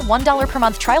 Sign up for a $1 per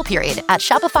month trial period at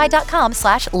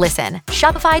shopify.com/listen.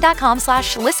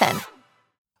 Shopify.com/listen.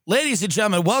 Ladies and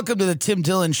gentlemen, welcome to the Tim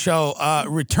Dillon Show.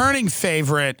 Returning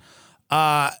favorite.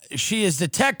 She is the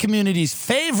tech community's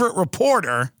favorite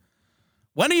reporter.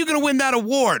 When are you going to win that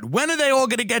award? When are they all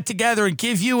going to get together and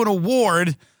give you an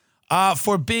award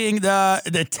for being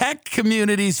the tech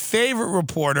community's favorite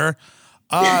reporter?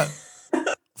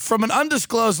 From an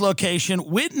undisclosed location,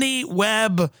 Whitney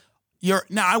Webb.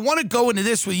 Now, I want to go into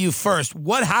this with you first.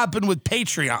 What happened with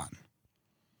Patreon?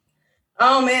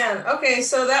 Oh, man. Okay,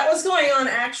 so that was going on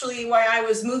actually while I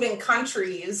was moving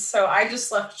countries. So I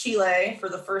just left Chile for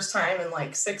the first time in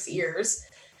like 6 years.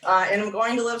 And I'm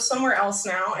going to live somewhere else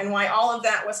now. And while all of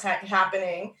that was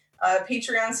happening,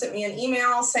 Patreon sent me an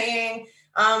email saying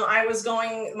my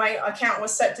account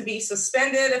was set to be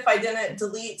suspended if I didn't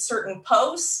delete certain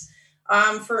posts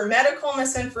for medical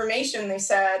misinformation, they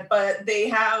said. But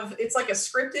it's like a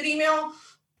scripted email.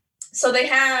 So they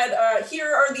had,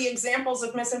 here are the examples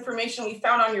of misinformation we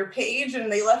found on your page,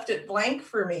 and they left it blank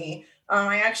for me.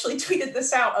 I actually tweeted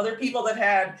this out. Other people that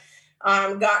had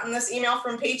gotten this email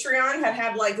from Patreon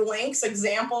had like links,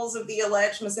 examples of the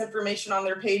alleged misinformation on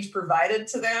their page provided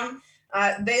to them.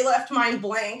 They left mine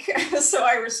blank. So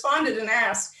I responded and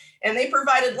asked, and they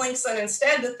provided links then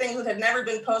instead to things that had never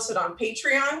been posted on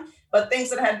Patreon, but things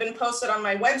that had been posted on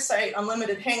my website,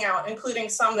 Unlimited Hangout, including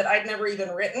some that I'd never even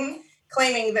written,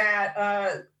 claiming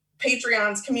that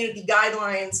Patreon's community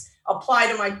guidelines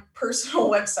apply to my personal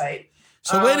website.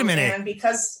 So wait a minute. And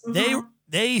because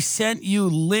they sent you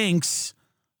links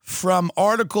from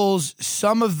articles,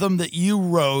 some of them that you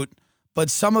wrote, but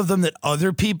some of them that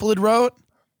other people had wrote?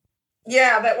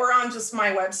 Yeah, that were on just my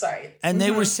website. And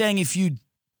they were saying if you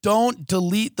don't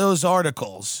delete those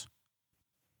articles,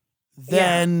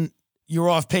 then you're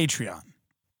off Patreon.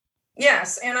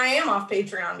 Yes, and I am off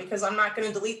Patreon because I'm not going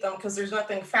to delete them because there's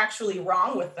nothing factually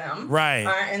wrong with them. Right.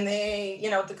 And they,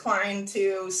 declined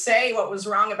to say what was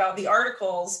wrong about the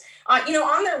articles.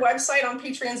 On their website, on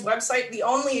Patreon's website, the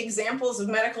only examples of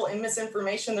medical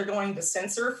misinformation they're going to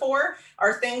censor for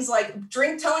are things like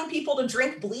telling people to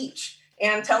drink bleach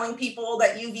and telling people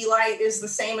that UV light is the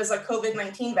same as a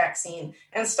COVID-19 vaccine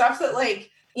and stuff that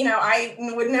I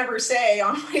would never say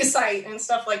on my site and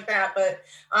stuff like that. But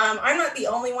I'm not the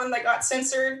only one that got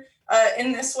censored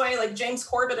in this way. Like James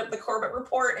Corbett of the Corbett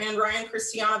Report and Ryan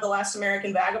Christian of The Last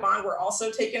American Vagabond were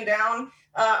also taken down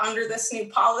under this new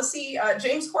policy.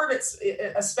 James Corbett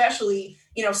especially,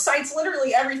 cites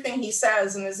literally everything he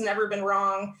says and has never been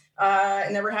wrong,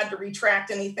 never had to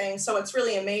retract anything. So it's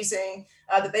really amazing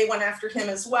that they went after him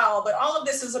as well. But all of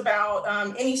this is about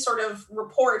any sort of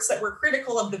reports that were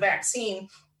critical of the vaccine.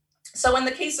 So in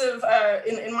the case of,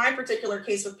 in my particular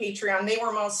case with Patreon, they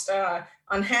were most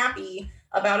unhappy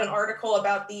about an article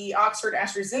about the Oxford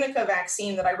AstraZeneca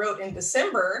vaccine that I wrote in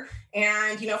December.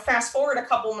 And, fast forward a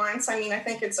couple months, I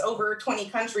think it's over 20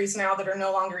 countries now that are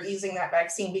no longer using that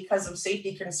vaccine because of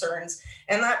safety concerns.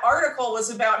 And that article was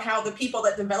about how the people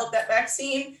that developed that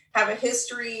vaccine have a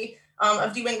history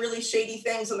of doing really shady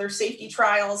things in their safety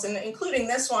trials, and including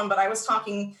this one. But I was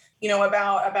talking,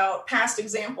 about past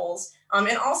examples.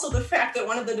 And also the fact that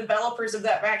one of the developers of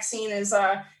that vaccine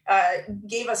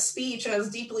gave a speech and is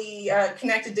deeply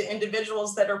connected to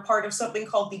individuals that are part of something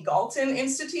called the Galton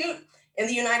Institute in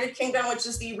the United Kingdom, which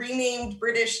is the renamed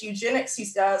British Eugenics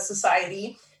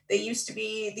Society. They used to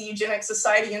be the Eugenics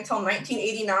Society until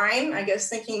 1989, I guess,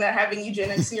 thinking that having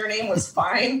eugenics in your name was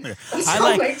fine.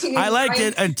 I liked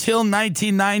it until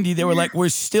 1990. They were like, we're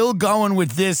still going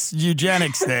with this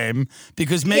eugenics name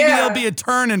because maybe there'll be a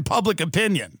turn in public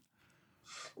opinion.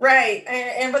 Right.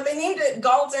 But they named it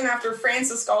Galton after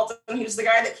Francis Galton, who's the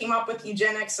guy that came up with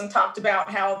eugenics and talked about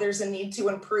how there's a need to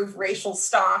improve racial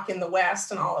stock in the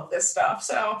West and all of this stuff.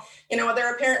 So,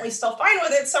 they're apparently still fine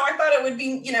with it. So I thought it would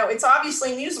be, it's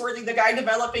obviously newsworthy, the guy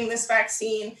developing this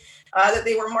vaccine that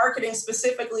they were marketing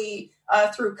specifically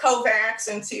through COVAX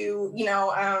and to,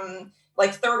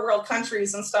 like third world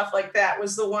countries and stuff like that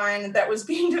was the one that was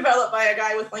being developed by a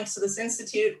guy with links to this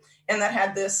institute and that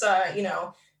had this,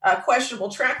 questionable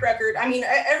track record.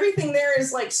 Everything there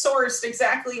is like sourced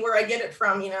exactly where I get it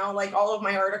from, like all of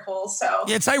my articles. So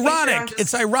it's ironic.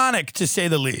 It's ironic to say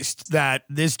the least that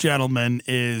this gentleman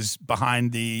is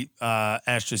behind the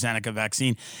AstraZeneca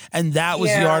vaccine. And that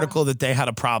was the article that they had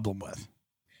a problem with.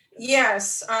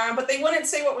 Yes, but they wouldn't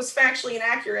say what was factually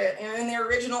inaccurate. And in their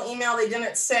original email, they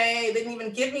didn't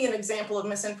even give me an example of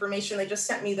misinformation. They just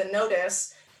sent me the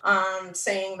notice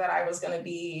saying that I was going to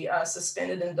be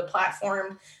suspended and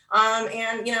deplatformed.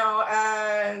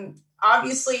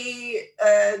 Obviously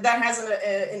that has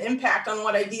an impact on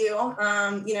what I do.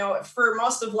 For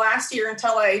most of last year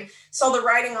until I saw the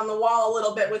writing on the wall a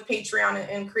little bit with Patreon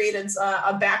and created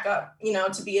a backup,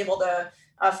 to be able to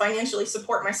financially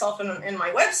support myself and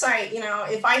my website.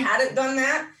 If I hadn't done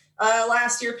that,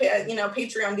 last year,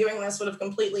 Patreon doing this would have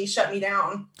completely shut me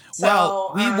down. So,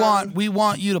 well, we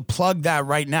want you to plug that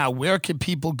right now. Where can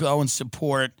people go and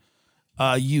support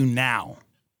you now?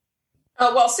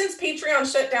 Well, since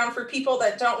Patreon shut down, for people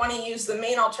that don't want to use the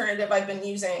main alternative I've been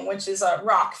using, which is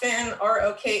Rockfin,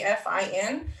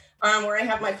 ROKFIN, where I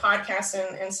have my podcast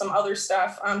and some other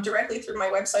stuff directly through my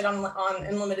website on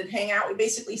Unlimited Hangout. We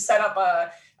basically set up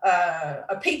a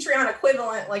Patreon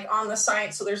equivalent like on the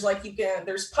site. So there's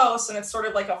there's posts and it's sort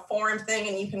of like a forum thing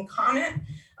and you can comment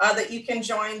that you can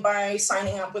join by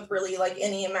signing up with really like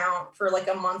any amount for like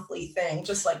a monthly thing,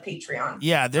 just like Patreon.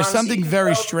 Yeah, there's something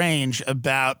very strange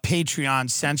about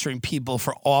Patreon censoring people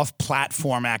for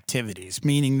off-platform activities,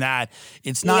 meaning that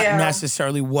it's not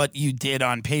necessarily what you did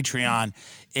on Patreon.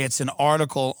 It's an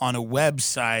article on a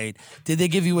website. Did they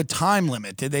give you a time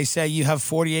limit? Did they say you have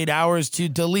 48 hours to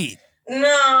delete?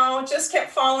 No, just kept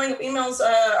following up emails,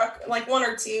 like one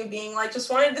or two being like, just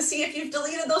wanted to see if you've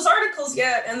deleted those articles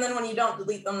yet. And then when you don't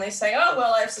delete them, they say, oh,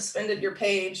 well, I've suspended your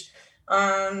page.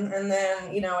 and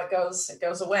then it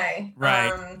goes away.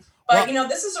 Right. But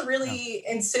this is a really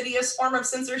insidious form of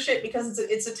censorship because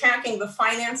it's attacking the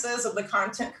finances of the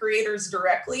content creators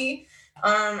directly,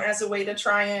 as a way to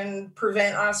try and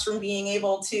prevent us from being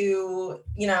able to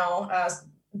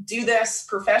do this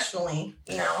professionally.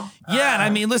 Yeah, and I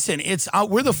mean, listen, it's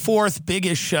we're the fourth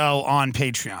biggest show on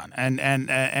Patreon,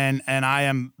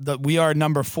 and we are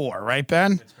number 4, right,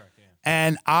 Ben? That's correct. Yeah.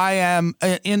 And I am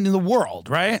in the world,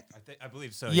 right? I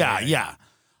believe so. Yeah.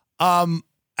 And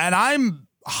I'm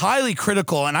highly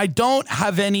critical, and I don't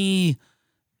have any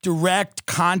direct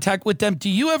contact with them. Do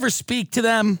you ever speak to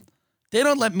them? They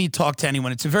don't let me talk to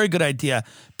anyone. It's a very good idea.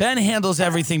 Ben handles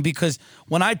everything because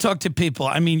when I talk to people,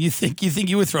 I mean, you think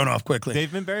you were thrown off quickly.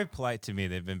 They've been very polite to me.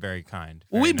 They've been very kind.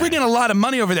 We bring in a lot of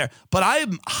money over there, but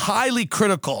I'm highly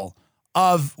critical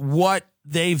of what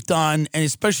they've done, and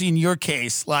especially in your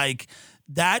case, like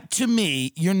that to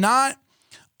me, you're not.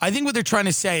 I think what they're trying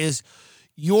to say is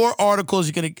your articles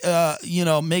are going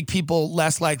to, make people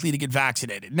less likely to get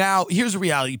vaccinated. Now, here's the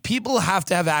reality. People have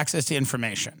to have access to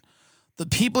information. The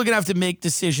people are going to have to make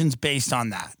decisions based on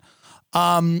that.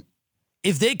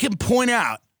 If they can point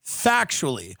out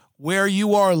factually where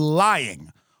you are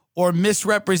lying or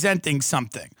misrepresenting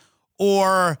something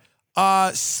or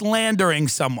slandering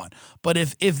someone, but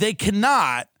if they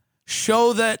cannot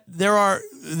show that there are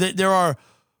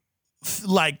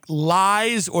like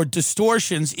lies or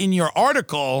distortions in your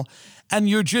article, and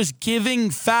you're just giving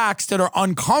facts that are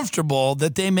uncomfortable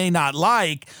that they may not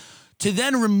like, to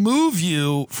then remove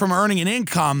you from earning an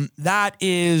income, that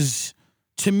is,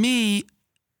 to me,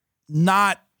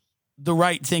 not the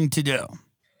right thing to do.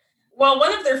 Well,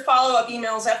 one of their follow-up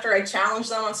emails after I challenged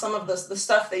them on some of the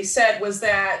stuff they said was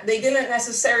that they didn't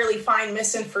necessarily find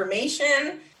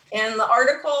misinformation in the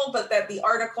article, but that the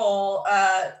article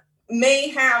may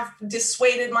have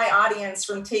dissuaded my audience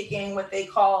from taking what they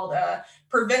called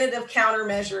preventative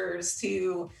countermeasures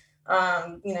to,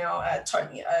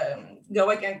 go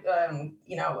against,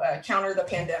 counter the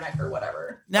pandemic or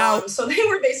whatever. Now, so they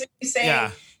were basically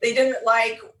saying they didn't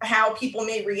like how people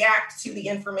may react to the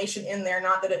information in there,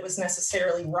 not that it was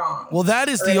necessarily wrong. Well, that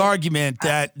is the argument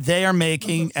that they are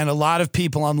making, and a lot of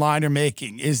people online are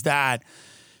making, is that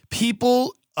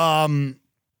people,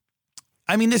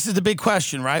 this is the big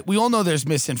question, right? We all know there's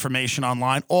misinformation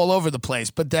online all over the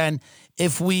place, but then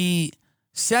if we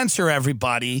censor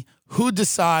everybody, who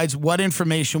decides what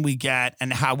information we get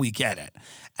and how we get it?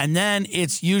 And then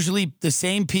it's usually the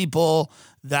same people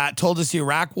that told us the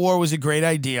Iraq war was a great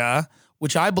idea,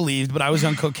 which I believed, but I was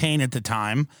on cocaine at the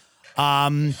time.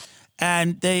 And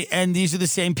these are the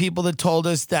same people that told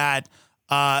us that,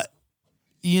 that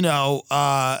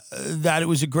it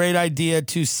was a great idea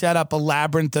to set up a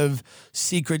labyrinth of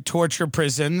secret torture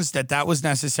prisons, that was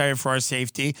necessary for our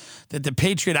safety, that the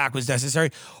Patriot Act was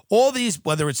necessary. All these,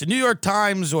 whether it's the New York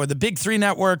Times or the big 3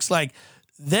 networks, like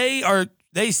they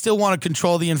still want to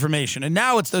control the information. And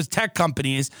now it's those tech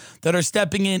companies that are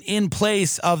stepping in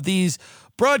place of these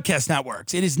broadcast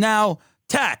networks. It is now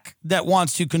tech that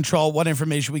wants to control what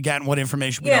information we get and what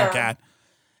information we don't get.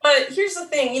 But here's the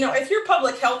thing, if your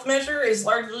public health measure is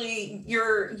largely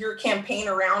your campaign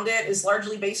around it is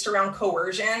largely based around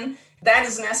coercion, that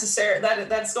is necessary.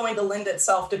 That's going to lend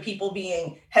itself to people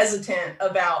being hesitant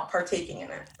about partaking in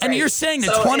it. Right? And you're saying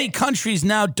that 20 countries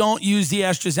now don't use the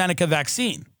AstraZeneca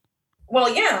vaccine.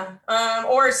 Well, yeah.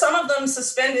 Or some of them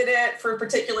suspended it for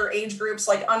particular age groups,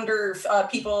 like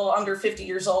people under 50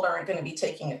 years old aren't going to be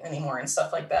taking it anymore and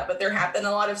stuff like that. But there have been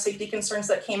a lot of safety concerns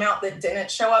that came out that didn't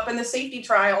show up in the safety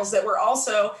trials that were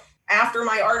also, after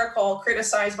my article,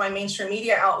 criticized by mainstream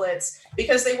media outlets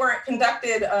because they weren't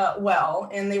conducted well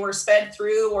and they were sped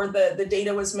through or the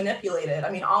data was manipulated.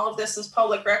 I mean, all of this is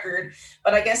public record.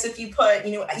 But I guess if you put,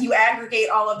 you aggregate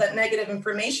all of that negative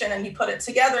information and you put it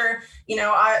together,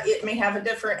 it may have a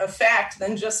different effect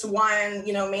than just one,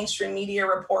 mainstream media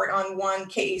report on one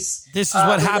case. This is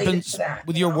what happens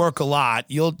with your work a lot.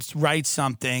 You'll write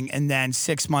something and then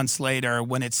 6 months later,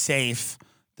 when it's safe,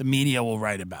 the media will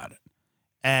write about it.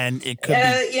 And it could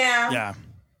be. Yeah.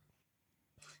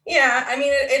 I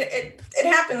mean, it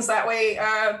happens that way.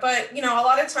 But, a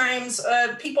lot of times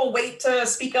people wait to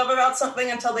speak up about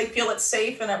something until they feel it's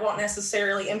safe and it won't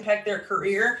necessarily impact their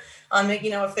career.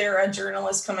 If they're a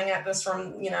journalist coming at this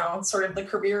from, sort of the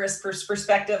careerist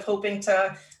perspective, hoping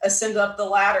to ascend up the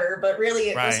ladder. But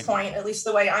really at this point, at least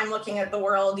the way I'm looking at the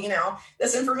world,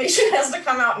 this information has to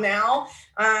come out now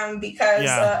because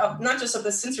of not just of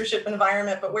the censorship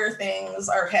environment, but where things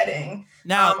are heading.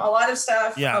 Now, a lot of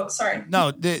stuff. Yeah. Oh, sorry.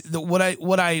 No,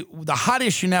 the hot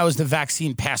issue now is the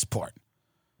vaccine passport.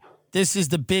 This is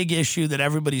the big issue that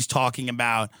everybody's talking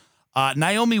about.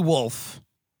 Naomi Wolf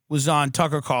was on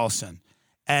Tucker Carlson,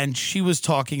 and she was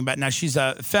talking about, now she's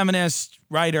a feminist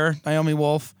writer, Naomi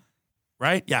Wolf,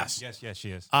 right? Yes. Yes,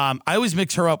 she is. I always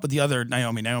mix her up with the other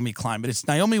Naomi Klein, but it's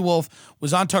Naomi Wolf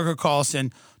was on Tucker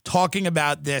Carlson talking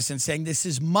about this and saying this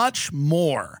is much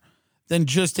more than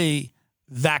just a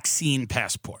vaccine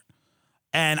passport.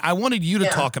 And I wanted you to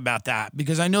talk about that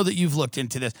because I know that you've looked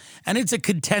into this, and it's a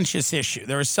contentious issue.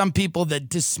 There are some people that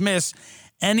dismiss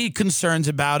any concerns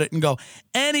about it and go,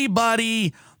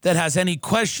 anybody that has any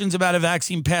questions about a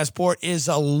vaccine passport is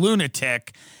a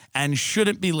lunatic and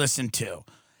shouldn't be listened to.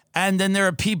 And then there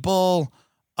are people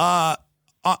where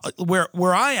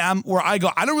I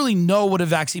go, I don't really know what a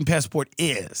vaccine passport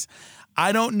is.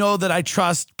 I don't know that I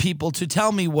trust people to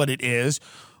tell me what it is.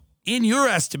 In your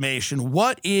estimation,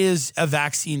 what is a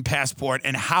vaccine passport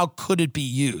and how could it be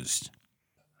used?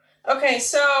 Okay,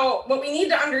 so what we need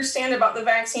to understand about the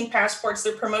vaccine passports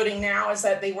they're promoting now is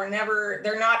that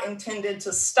they're not intended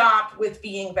to stop with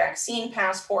being vaccine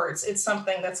passports. It's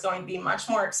something that's going to be much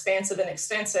more expansive and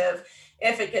extensive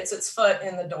if it gets its foot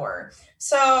in the door.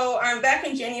 So back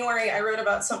in January, I wrote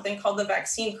about something called the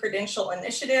Vaccine Credential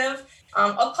Initiative,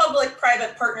 a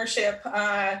public-private partnership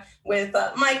with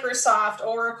Microsoft,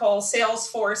 Oracle,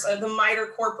 Salesforce, the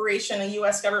MITRE Corporation, a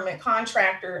U.S. government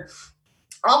contractor,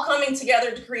 all coming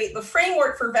together to create the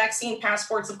framework for vaccine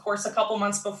passports, of course, a couple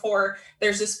months before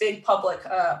there's this big public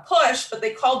push, but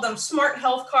they called them smart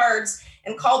health cards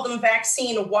and called them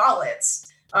vaccine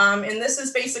wallets. And this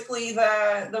is basically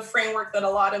the framework that a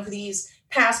lot of these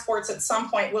passports at some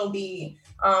point will be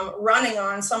running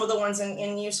on. Some of the ones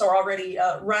in use are already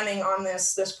running on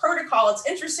this protocol. It's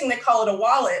interesting they call it a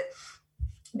wallet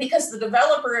because the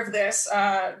developer of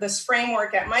this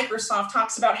framework at Microsoft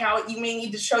talks about how you may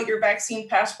need to show your vaccine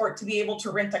passport to be able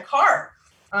to rent a car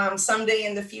someday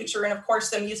in the future. And of course,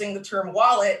 them using the term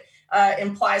wallet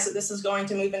implies that this is going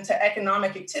to move into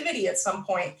economic activity at some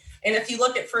point. And if you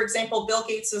look at, for example, Bill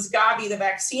Gates's Gavi, the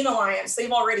Vaccine Alliance,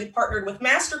 they've already partnered with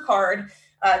MasterCard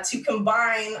to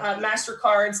combine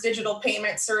MasterCard's digital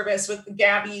payment service with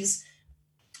Gavi's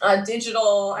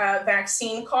digital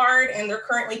vaccine card. And they're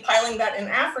currently piloting that in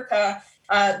Africa,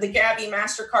 the Gavi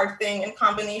MasterCard thing in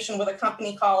combination with a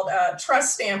company called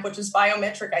Trust Stamp, which is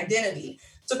biometric identity.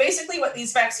 So basically what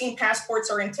these vaccine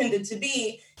passports are intended to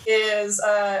be is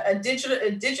a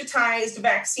digitized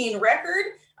vaccine record,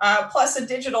 plus a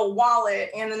digital wallet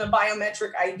and then a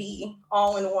biometric ID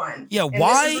all in one. Yeah, and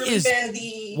why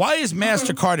is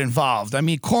MasterCard involved? I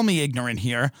mean, call me ignorant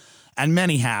here, and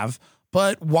many have,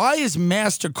 but why is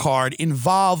MasterCard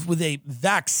involved with a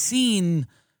vaccine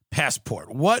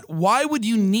passport? Why would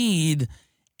you need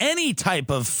any type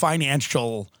of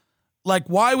financial,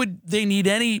 why would they need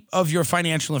any of your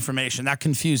financial information? That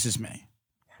confuses me.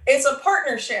 It's a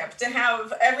partnership to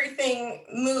have everything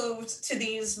moved to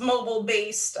these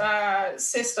mobile-based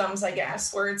systems, I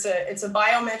guess, where it's a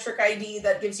biometric ID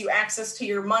that gives you access to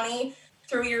your money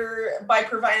by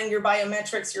providing your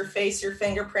biometrics, your face, your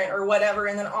fingerprint, or whatever,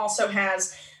 and then also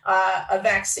has a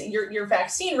vaccine, your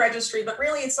vaccine registry. But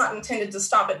really, it's not intended to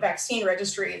stop at vaccine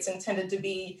registry. It's intended to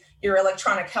be your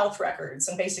electronic health records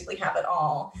and basically have it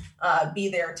all be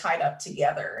there tied up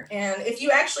together. And if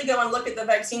you actually go and look at the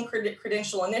Vaccine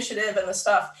Credential Initiative and the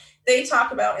stuff they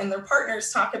talk about and their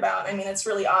partners talk about, I mean, it's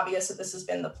really obvious that this has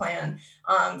been the plan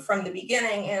from the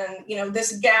beginning. And,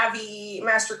 this Gavi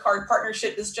MasterCard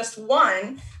partnership is just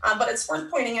one, but it's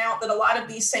worth pointing out that a lot of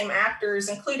these same actors,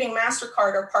 including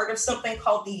MasterCard, are part of something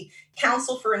called the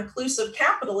Council for Inclusive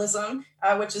Capitalism,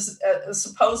 which is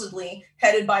supposedly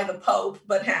headed by the Pope,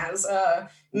 but has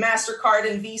MasterCard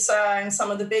and Visa and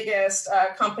some of the biggest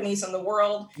companies in the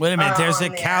world. Wait a minute, there's a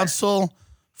Council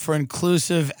for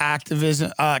Inclusive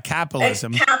Activism,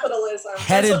 Capitalism. Capitalism.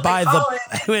 Headed by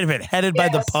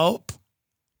the Pope?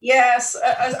 Yes,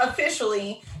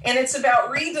 officially. And it's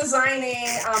about redesigning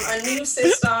a new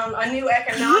system, a new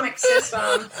economic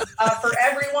system for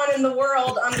everyone in the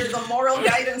world under the moral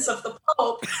guidance of the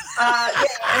Pope.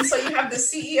 And so you have the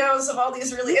CEOs of all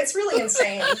these it's really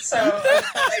insane. So,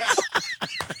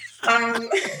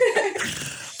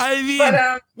 I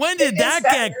mean, when did that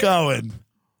get going?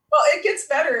 Well, it gets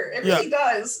better. It really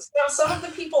does. So some of the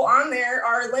people on there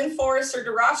are Lynn Forrester de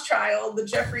Rothschild, the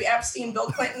Jeffrey Epstein, Bill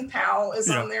Clinton pal is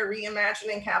on there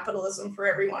reimagining capitalism for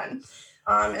everyone.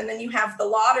 And then you have the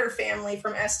Lauder family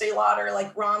from Estee Lauder,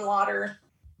 like Ron Lauder.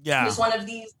 Yeah. Who's one of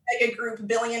these mega group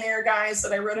billionaire guys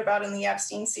that I wrote about in the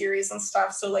Epstein series and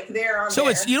stuff. So they're on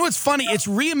there. So it's funny. It's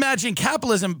reimagining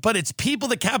capitalism, but it's people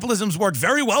that capitalism's worked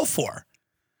very well for.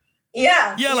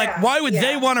 Yeah. Why would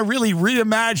they want to really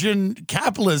reimagine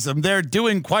capitalism? They're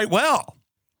doing quite well.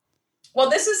 Well,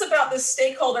 this is about this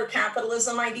stakeholder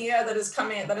capitalism idea that has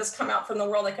come out from the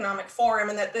World Economic Forum,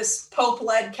 and that this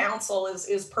Pope-led council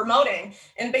is promoting.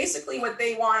 And basically, what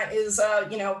they want is,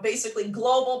 basically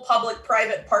global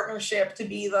public-private partnership to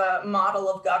be the model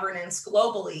of governance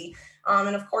globally.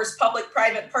 And of course,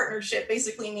 public-private partnership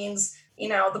basically means,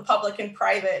 the public and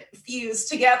private fused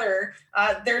together.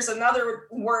 There's another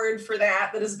word for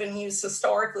that has been used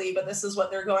historically, but this is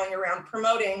what they're going around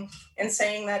promoting and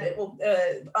saying that it will,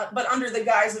 but under the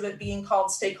guise of it being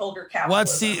called stakeholder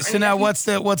capitalism. What's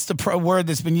the word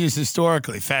that's been used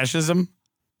historically? Fascism?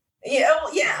 Yeah,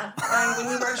 well, yeah.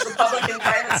 When you merge the public and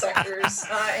private sectors,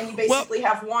 and you basically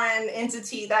have one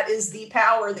entity that is the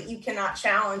power that you cannot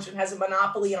challenge and has a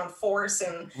monopoly on force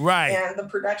and the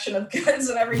production of goods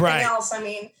and everything else. I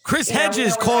mean, Chris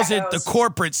Hedges calls it the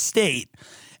corporate state,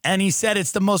 and he said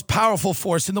it's the most powerful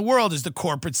force in the world is the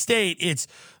corporate state. It's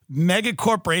mega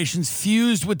corporations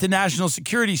fused with the national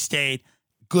security state.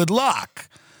 Good luck.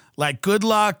 Good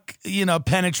luck,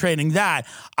 penetrating that.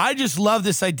 I just love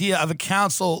this idea of a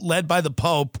council led by the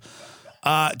Pope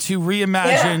to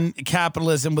reimagine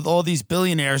capitalism with all these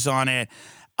billionaires on it.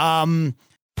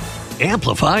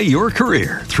 Amplify your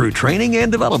career through training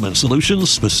and development solutions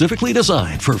specifically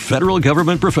designed for federal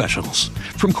government professionals.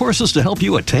 From courses to help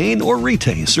you attain or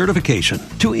retain certification,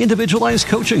 to individualized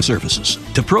coaching services,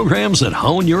 to programs that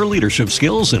hone your leadership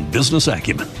skills and business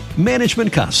acumen,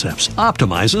 Management Concepts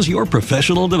optimizes your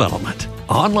professional development.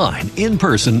 Online, in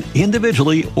person,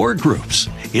 individually, or groups,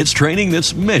 it's training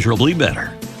that's measurably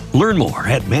better. Learn more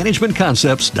at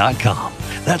managementconcepts.com.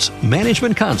 That's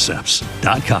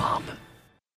managementconcepts.com.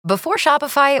 Before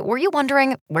Shopify, were you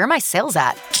wondering, where are my sales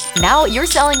at? Now you're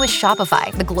selling with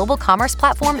Shopify, the global commerce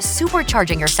platform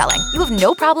supercharging your selling. You have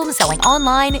no problem selling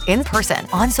online, in person,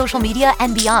 on social media,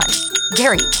 and beyond.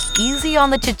 Gary, easy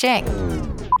on the cha-ching.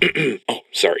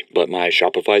 Sorry, but my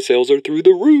Shopify sales are through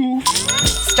the roof.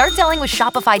 Start selling with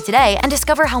Shopify today and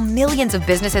discover how millions of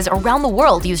businesses around the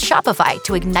world use Shopify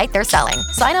to ignite their selling.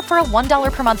 Sign up for a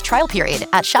 $1 per month trial period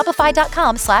at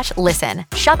shopify.com/listen.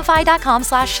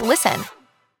 Shopify.com/listen.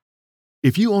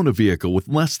 If you own a vehicle with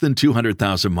less than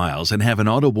 200,000 miles and have an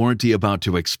auto warranty about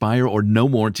to expire or no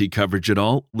warranty coverage at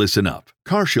all, listen up.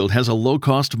 CarShield has a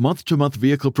low-cost month-to-month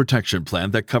vehicle protection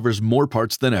plan that covers more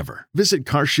parts than ever. Visit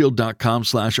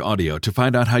carshield.com/audio to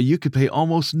find out how you could pay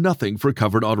almost nothing for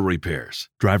covered auto repairs.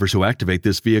 Drivers who activate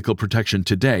this vehicle protection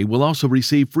today will also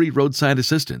receive free roadside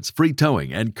assistance, free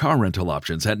towing, and car rental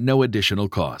options at no additional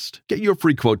cost. Get your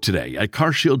free quote today at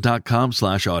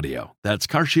carshield.com/audio. That's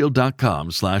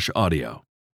carshield.com/audio.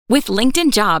 With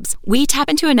LinkedIn Jobs, we tap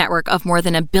into a network of more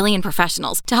than 1 billion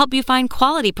professionals to help you find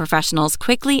quality professionals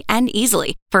quickly and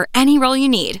easily for any role you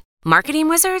need. Marketing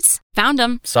wizards? Found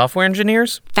them. Software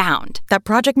engineers? Found. That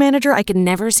project manager I could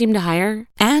never seem to hire?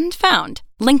 And found.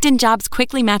 LinkedIn Jobs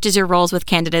quickly matches your roles with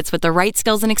candidates with the right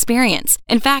skills and experience.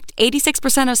 In fact,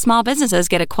 86% of small businesses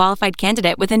get a qualified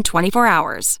candidate within 24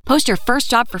 hours. Post your first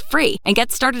job for free and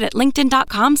get started at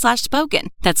linkedin.com/spoken.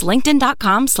 That's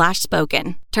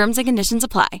linkedin.com/spoken. Terms and conditions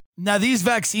apply. Now, these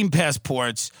vaccine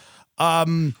passports,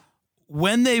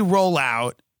 when they roll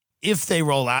out, if they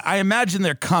roll out, I imagine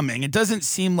they're coming. It doesn't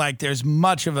seem like there's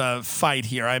much of a fight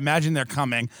here. I imagine they're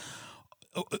coming.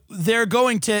 They're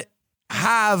going to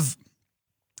have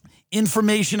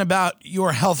information about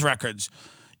your health records,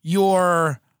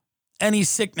 any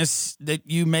sickness that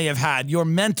you may have had, your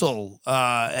mental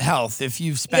health, if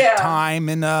you've spent time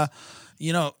in,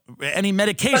 any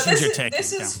medications you're taking.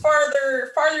 This is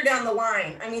farther down the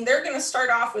line. I mean, they're going to start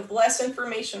off with less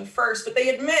information first, but they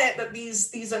admit that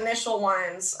these initial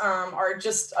ones are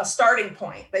just a starting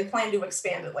point. They plan to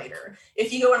expand it later.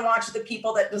 If you go and watch the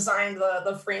people that designed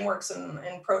the frameworks and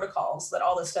protocols that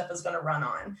all this stuff is going to run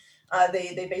on,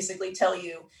 they basically tell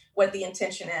you what the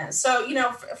intention is. So,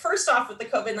 first off with the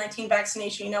COVID-19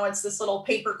 vaccination, it's this little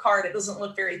paper card. It doesn't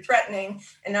look very threatening.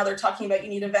 And now they're talking about you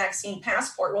need a vaccine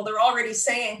passport. Well, they're already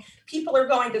saying people are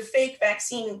going to fake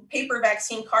paper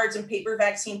vaccine cards and paper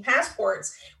vaccine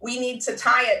passports. We need to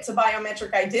tie it to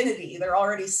biometric identity. They're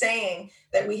already saying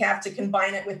that we have to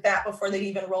combine it with that before they've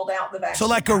even rolled out the vaccine. So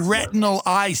like passport. A retinal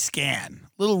eye scan.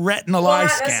 Little retinal eye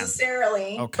scan. Not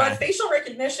necessarily, but facial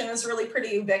recognition is really pretty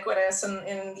ubiquitous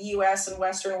in the U.S. and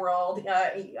Western world.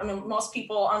 Most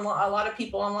people, a lot of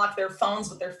people unlock their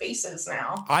phones with their faces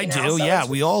now. I do, so yeah,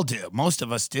 we all do. Most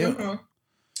of us do. Mm-hmm.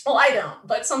 Well, I don't,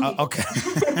 but some people. Okay.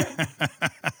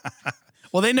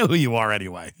 Well, they know who you are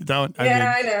anyway. Don't.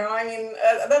 I know. I mean,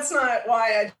 that's not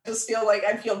why. I just feel like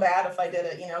I'd feel bad if I did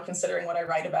it, considering what I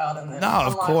write about. And then no,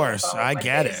 of course, I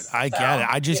get it. I get it.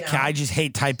 I just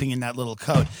hate typing in that little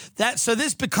code. So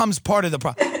this becomes part of the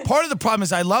problem. Part of the problem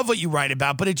is I love what you write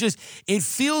about, but it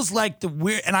feels like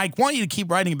and I want you to keep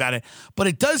writing about it, but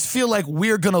it does feel like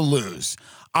we're gonna lose.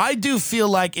 I do feel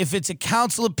like if it's a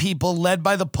council of people led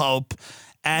by the Pope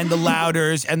and the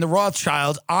Louders and the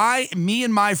Rothschilds, me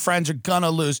and my friends are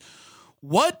gonna lose.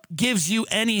 What gives you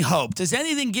any hope? Does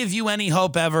anything give you any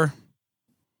hope ever?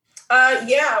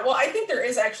 Yeah, well, I think there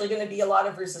is actually going to be a lot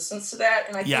of resistance to that.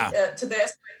 And I think to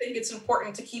this, I think it's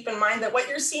important to keep in mind that what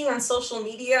you're seeing on social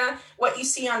media, what you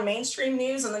see on mainstream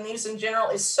news and the news in general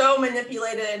is so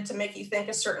manipulated to make you think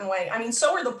a certain way. I mean,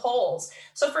 so are the polls.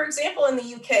 So, for example, in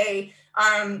the UK,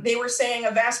 they were saying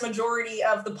a vast majority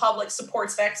of the public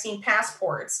supports vaccine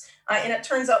passports. And it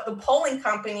turns out the polling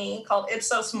company called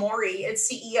Ipsos Mori, its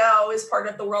CEO is part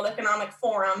of the World Economic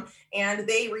Forum, and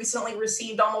they recently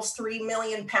received almost £3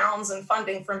 million in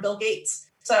funding from Bill Gates.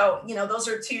 So, those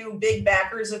are two big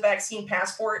backers of vaccine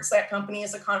passports. That company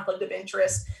has a conflict of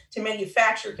interest to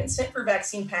manufacture consent for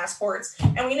vaccine passports.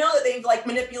 And we know that they've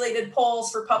manipulated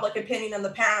polls for public opinion in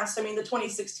the past. I mean, the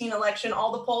 2016 election,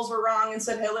 all the polls were wrong and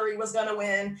said Hillary was going to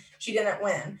win. She didn't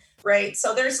win. Right.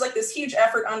 So there's this huge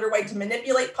effort underway to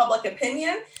manipulate public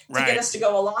opinion to get us to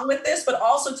go along with this, but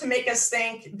also to make us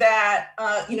think that,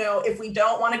 if we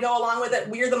don't want to go along with it,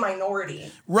 we're the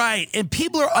minority. Right. And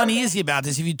people are uneasy about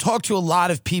this. If you talk to a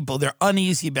lot of people, they're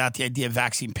uneasy about the idea of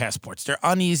vaccine passports. They're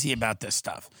uneasy about this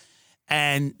stuff.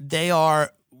 And they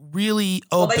are really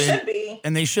open. Well, they should be.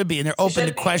 And they should be. And they're open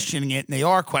to questioning it. And they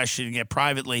are questioning it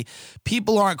privately.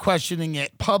 People aren't questioning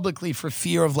it publicly for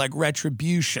fear of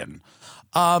retribution.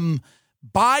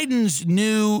 Biden's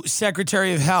new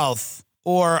Secretary of Health,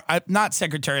 or not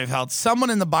Secretary of Health, someone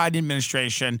in the Biden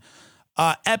administration,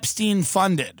 Epstein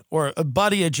funded, or a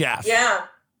buddy of Jeff. Yeah.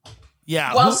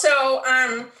 Yeah. Well,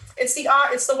 it's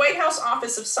the White House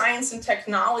Office of Science and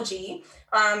Technology.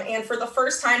 And for the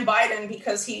first time, Biden,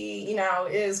 because he,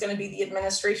 is going to be the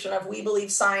administration of We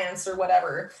Believe Science or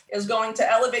whatever, is going to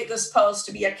elevate this post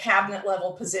to be a cabinet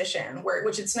level position,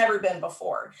 which it's never been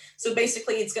before. So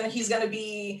basically, he's going to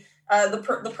be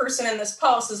the person in this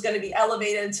post is going to be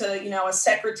elevated to, a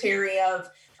Secretary of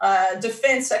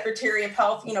Defense, Secretary of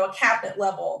Health, a cabinet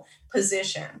level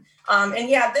position.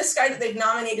 This guy that they've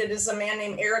nominated is a man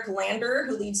named Eric Lander,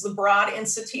 who leads the Broad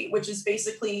Institute, which is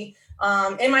basically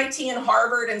MIT and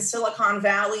Harvard and Silicon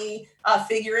Valley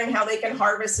figuring how they can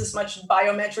harvest as much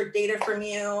biometric data from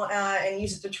you and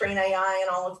use it to train AI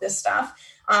and all of this stuff.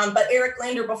 But Eric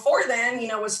Lander before then,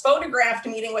 was photographed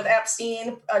meeting with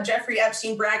Epstein. Jeffrey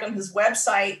Epstein bragged on his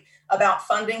website about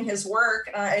funding his work,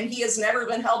 and he has never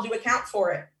been held to account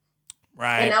for it.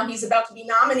 Right. And now he's about to be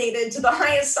nominated to the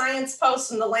highest science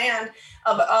post in the land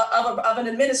of an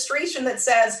administration that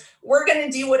says, we're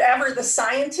going to do whatever the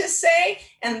scientists say.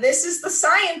 And this is the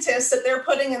scientist that they're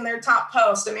putting in their top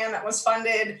post, a man that was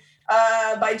funded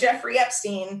by Jeffrey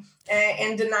Epstein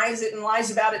and denies it and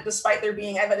lies about it despite there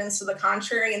being evidence to the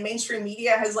contrary. And mainstream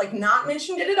media has not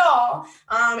mentioned it at all.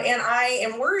 And I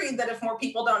am worried that if more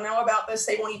people don't know about this,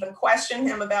 they won't even question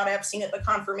him about Epstein at the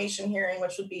confirmation hearing,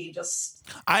 which would be just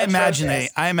I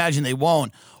imagine they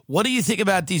won't. What do you think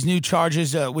about these new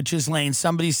charges with Ghislaine?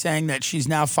 Somebody's saying that she's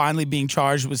now finally being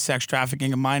charged with sex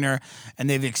trafficking a minor, and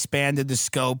they've expanded the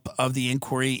scope of the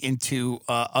inquiry into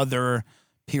other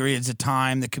periods of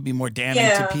time that could be more damning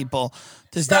to people.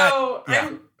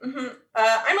 I'm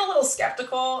a little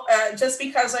skeptical just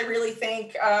because I really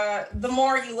think the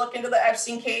more you look into the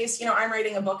Epstein case, I'm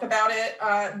writing a book about it.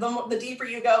 The deeper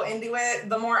you go into it,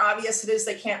 the more obvious it is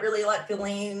they can't really let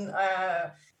Ghislaine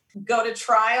go to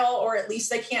trial, or at least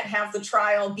they can't have the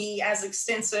trial be as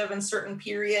extensive in certain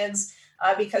periods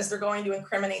because they're going to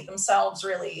incriminate themselves,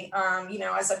 really.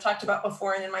 As I've talked about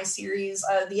before and in my series,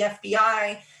 the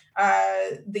FBI,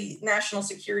 the national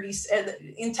security,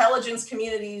 intelligence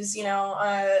communities,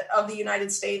 of the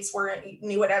United States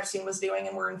knew what Epstein was doing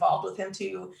and were involved with him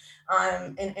to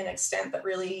an extent that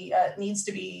really needs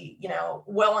to be,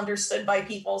 well understood by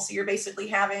people. So you're basically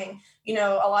having,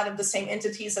 a lot of the same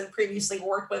entities that previously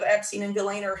worked with Epstein and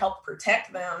Ghislaine or helped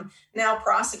protect them, now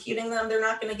prosecuting them. They're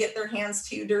not going to get their hands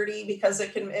too dirty because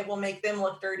it will make them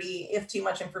look dirty if too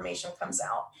much information comes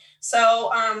out.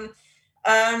 So,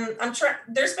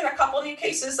 there's been a couple new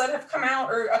cases that have come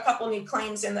out, or a couple new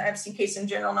claims in the Epstein case in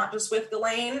general, not just with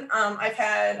Ghislaine. I've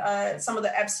had some of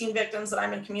the Epstein victims that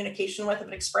I'm in communication with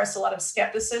have expressed a lot of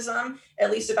skepticism, at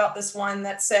least about this one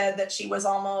that said that she was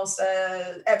almost,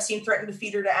 Epstein threatened to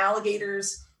feed her to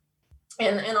alligators.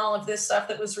 and all of this stuff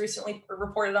that was recently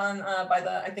reported on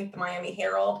by I think the Miami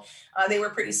Herald. They were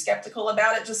pretty skeptical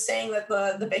about it, just saying that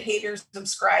the behaviors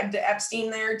ascribed to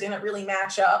Epstein there didn't really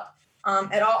match up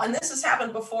at all. And this has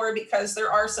happened before because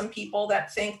there are some people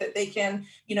that think that they can,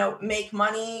 make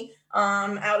money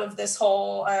out of this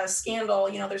whole scandal.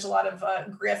 There's a lot of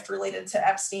grift related to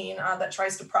Epstein that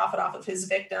tries to profit off of his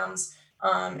victims.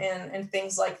 And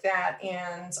things like that.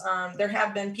 And there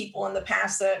have been people in the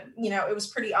past that, it was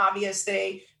pretty obvious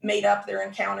they made up their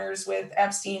encounters with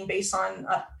Epstein based on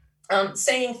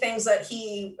saying things that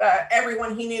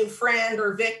everyone he knew, friend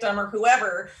or victim or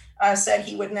whoever, said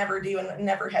he would never do and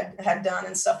never had done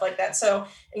and stuff like that. So,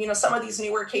 some of these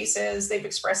newer cases, they've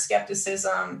expressed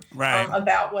skepticism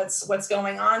about what's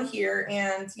going on here.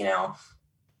 And,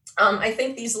 I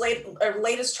think these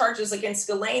latest charges against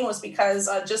Ghislaine was because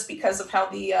of how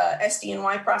the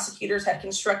SDNY prosecutors had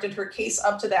constructed her case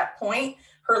up to that point.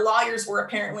 Her lawyers were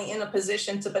apparently in a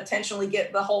position to potentially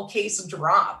get the whole case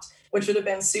dropped, which would have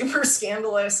been super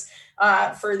scandalous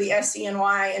for the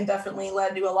SDNY and definitely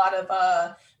led to a lot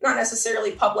of not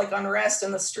necessarily public unrest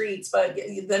in the streets, but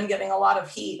them getting a lot of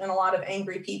heat and a lot of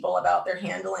angry people about their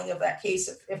handling of that case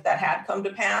if that had come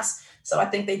to pass. So I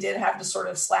think they did have to sort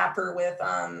of slap her with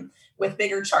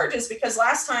bigger charges because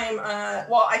last time,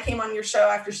 I came on your show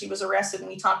after she was arrested and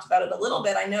we talked about it a little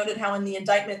bit. I noted how in the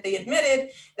indictment they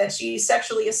admitted that she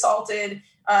sexually assaulted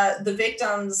the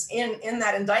victims in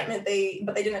that indictment,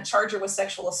 but they didn't charge her with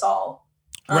sexual assault.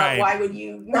 Right. Why would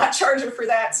you not charge her for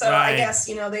that? So I guess,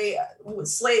 they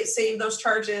save those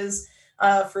charges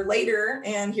for later,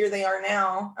 and here they are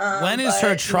now. When is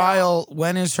her trial?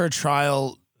 When is her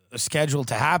trial scheduled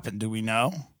to happen? Do we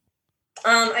know?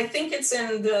 I think it's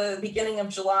in the beginning of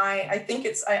July. I think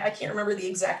I can't remember the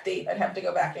exact date. I'd have to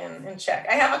go back and check.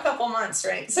 I have a couple months,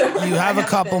 right? So you have a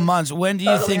couple months. When do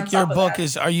you think your book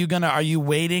is? Are you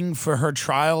waiting for her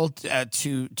trial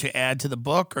to add to the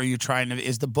book? Or are you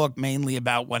is the book mainly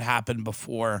about what happened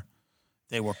before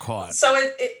they were caught? So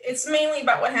it's mainly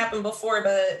about what happened before,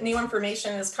 but new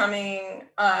information is coming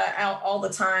out all the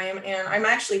time. And I'm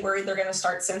actually worried they're going to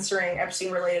start censoring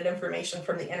Epstein-related information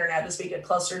from the internet as we get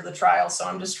closer to the trial. So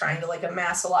I'm just trying to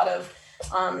amass a lot of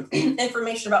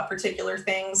information about particular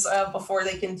things before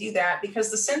they can do that,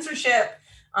 because the censorship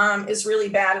is really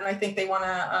bad. And I think they want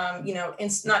to,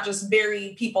 not just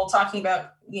bury people talking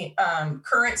about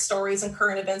current stories and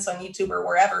current events on YouTube or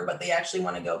wherever, but they actually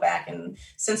want to go back and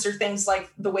censor things like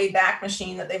the Wayback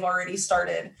Machine that they've already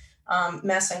started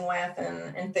messing with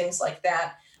and things like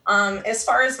that. As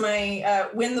far as my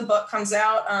when the book comes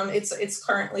out, it's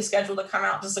currently scheduled to come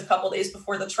out just a couple days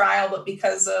before the trial, but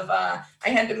because of I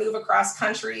had to move across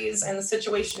countries and the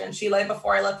situation in Chile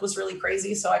before I left was really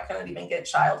crazy, so I couldn't even get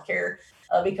childcare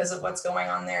because of what's going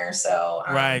on there. So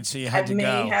so you had to go.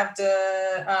 I may have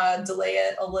to delay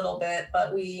it a little bit, but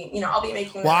I'll be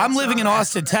making. Well, I'm living in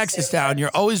Austin, Texas now, and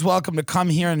you're always welcome to come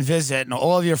here and visit, and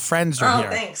all of your friends are here.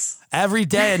 Oh, thanks. Every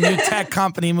day a new tech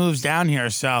company moves down here,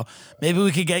 so maybe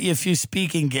we could get you a few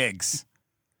speaking gigs.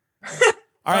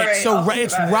 All right, so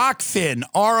it's Rockfin,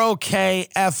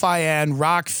 ROKFIN,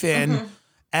 Rockfin, Mm-hmm.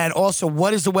 and also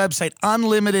what is the website?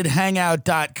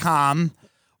 UnlimitedHangout.com.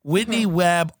 Whitney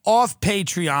Webb off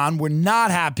Patreon. We're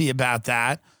not happy about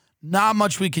that. Not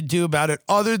much we could do about it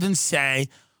other than say,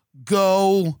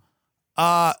 go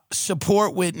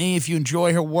support Whitney if you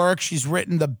enjoy her work. She's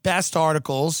written the best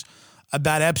articles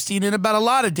about Epstein and about a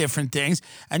lot of different things.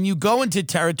 And you go into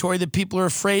territory that people are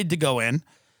afraid to go in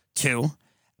to.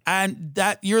 And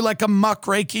that you're like a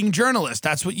muck-raking journalist.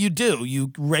 That's what you do.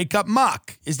 You rake up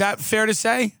muck. Is that fair to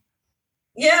say?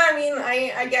 Yeah, I mean,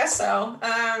 I guess so.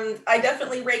 I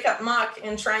definitely rake up muck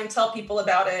and try and tell people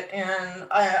about it and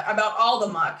about all the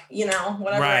muck,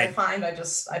 whatever I find, I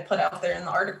put out there in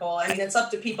the article. I mean, it's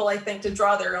up to people, I think, to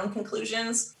draw their own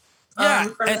conclusions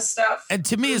from this stuff. And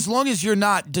to me, as long as you're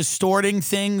not distorting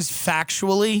things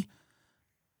factually,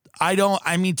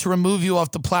 I mean to remove you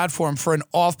off the platform for an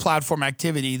off-platform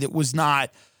activity that was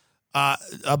not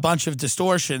a bunch of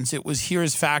distortions. It was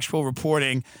here's factual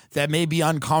reporting that may be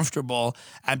uncomfortable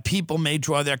and people may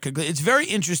draw their conclusions. It's very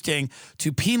interesting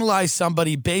to penalize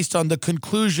somebody based on the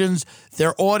conclusions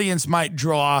their audience might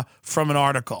draw from an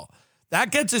article.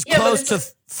 That gets as close to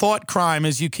thought crime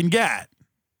as you can get.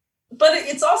 But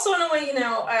it's also in a way,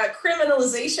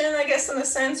 criminalization, I guess, in a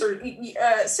sense, or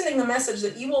sending the message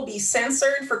that you will be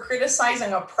censored for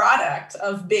criticizing a product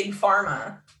of big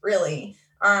pharma, really.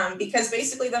 Because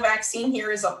basically the vaccine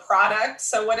here is a product.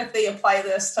 So what if they apply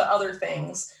this to other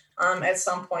things at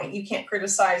some point? You can't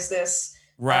criticize this,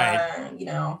 right?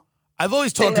 I've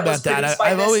always talked about that.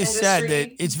 I've always said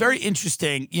that it's very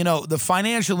interesting. The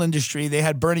financial industry, they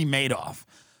had Bernie Madoff.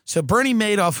 So Bernie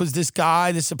Madoff was this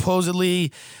guy that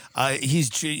supposedly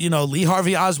he's, Lee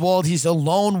Harvey Oswald. He's a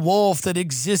lone wolf that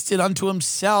existed unto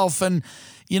himself. And,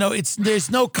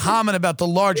 there's no comment about the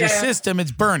larger system.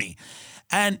 It's Bernie.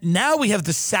 And now we have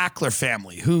the Sackler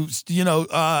family who's, made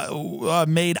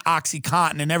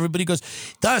OxyContin, and everybody goes,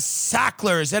 the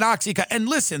Sacklers and OxyContin. And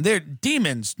listen, they're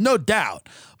demons, no doubt.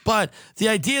 But the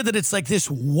idea that it's like this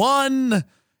one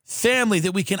family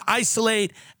that we can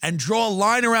isolate and draw a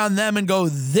line around them and go,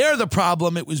 they're the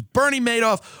problem. It was Bernie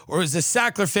Madoff or it was the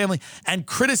Sackler family. And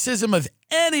criticism of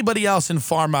anybody else in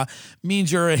pharma means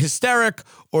you're a hysteric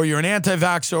or you're an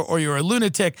anti-vaxxer or you're a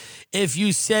lunatic. If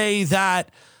you say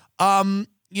that,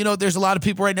 there's a lot of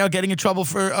people right now getting in trouble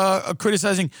for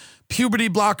criticizing puberty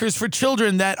blockers for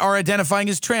children that are identifying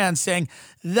as trans, saying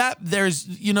that there's,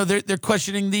 they're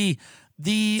questioning the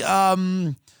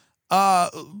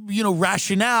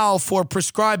rationale for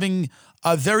prescribing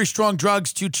very strong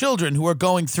drugs to children who are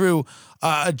going through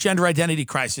a gender identity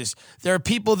crisis. There are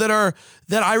people that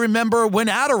I remember when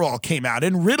Adderall came out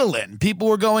and Ritalin, people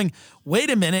were going,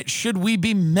 wait a minute, should we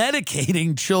be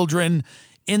medicating children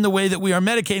in the way that we are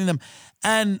medicating them?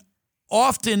 And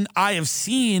often I have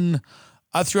seen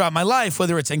throughout my life,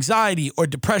 whether it's anxiety or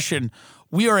depression,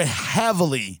 we are a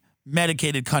heavily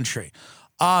medicated country.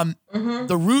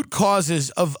 The root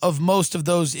causes of most of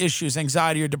those issues,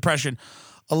 anxiety or depression,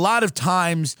 a lot of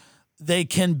times they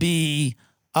can be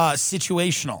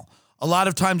situational. A lot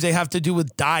of times they have to do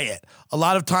with diet. A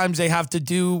lot of times they have to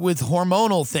do with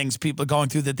hormonal things people are going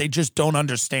through that they just don't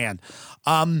understand.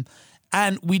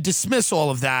 And we dismiss all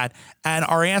of that, and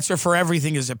our answer for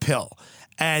everything is a pill.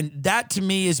 And that to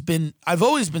me I've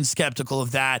always been skeptical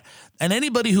of that. And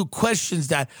anybody who questions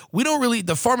that,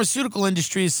 the pharmaceutical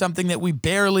industry is something that we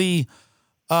barely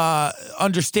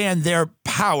understand their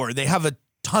power. They have a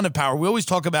ton of power. We always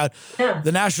talk about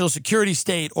the national security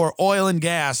state or oil and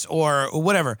gas or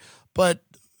whatever,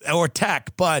 or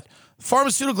tech, but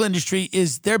pharmaceutical industry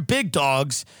they're big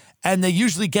dogs and they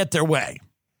usually get their way.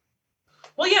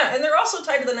 Well, yeah, and they're also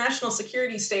tied to the national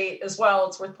security state as well.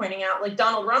 It's worth pointing out, like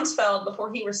Donald Rumsfeld,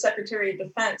 before he was Secretary of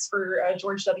Defense for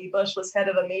George W. Bush, was head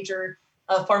of a major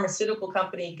pharmaceutical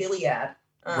company, Gilead.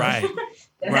 Right.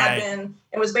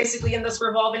 It was basically in this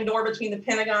revolving door between the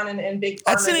Pentagon and big pharma.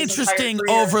 That's an interesting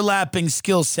overlapping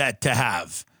skill set to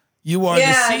have. You are the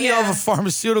CEO of a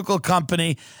pharmaceutical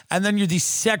company, and then you're the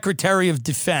Secretary of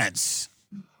Defense.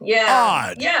 Yeah.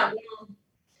 Odd. Yeah.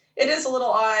 It is a little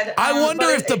odd. I wonder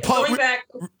if the Pope...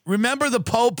 Remember the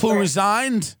Pope who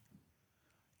resigned?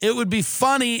 It would be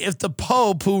funny if the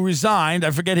Pope who resigned, I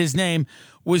forget his name,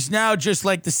 was now just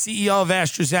like the CEO of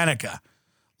AstraZeneca.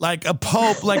 Like a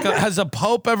Pope, has a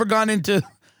Pope ever gone into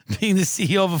being the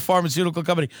CEO of a pharmaceutical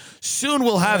company? Soon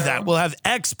we'll have that. We'll have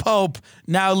ex-Pope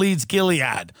now leads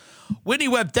Gilead. Whitney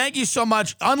Webb, thank you so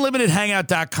much.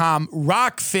 UnlimitedHangout.com,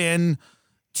 Rockfin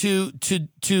to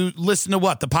listen to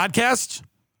what? The podcast?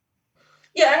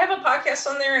 Yeah, I have a podcast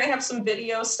on there and I have some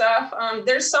video stuff.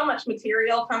 There's so much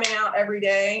material coming out every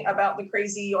day about the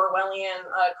crazy Orwellian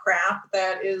crap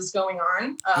that is going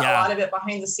on. A lot of it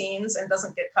behind the scenes and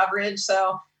doesn't get coverage.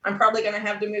 So I'm probably going to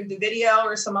have to move to video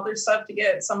or some other stuff to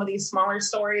get some of these smaller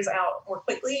stories out more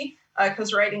quickly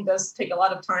because writing does take a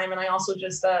lot of time. And I also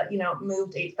just,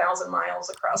 moved 8,000 miles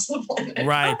across the planet.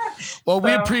 Right. Well,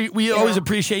 we always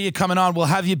appreciate you coming on. We'll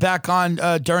have you back on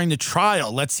during the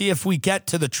trial. Let's see if we get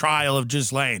to the trial of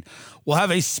Ghislaine. We'll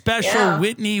have a special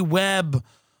Whitney Webb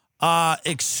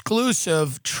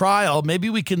exclusive trial. Maybe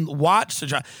we can watch the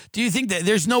trial. Do you think that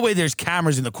there's no way there's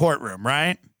cameras in the courtroom,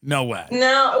 right? No way.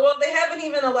 No, well, they haven't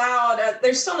even allowed,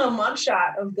 there's still no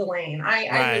mugshot of Ghislaine.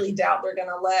 I really doubt they're going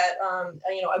to let,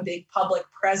 a big public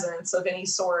presence of any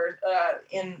sort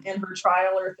in her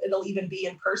trial, or if it'll even be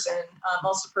in person.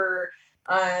 Most of her,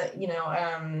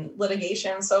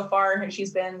 litigation so far,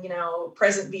 she's been,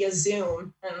 present via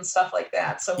Zoom and stuff like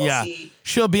that. So we'll see.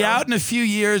 She'll be out in a few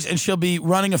years and she'll be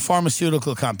running a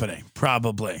pharmaceutical company,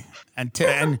 probably.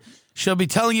 And she'll be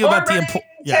telling you about the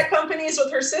tech companies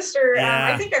with her sister.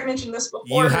 I think I've mentioned this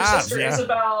before. Her sister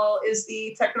Isabel is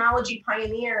the technology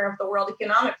pioneer of the World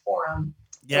Economic Forum,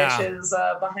 which is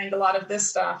behind a lot of this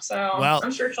stuff. So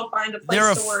I'm sure she'll find a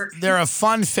place to work. They're a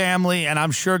fun family, and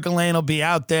I'm sure Ghislaine will be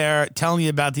out there telling you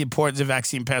about the importance of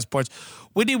vaccine passports.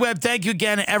 Whitney Webb, thank you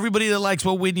again. Everybody that likes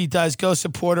what Whitney does, go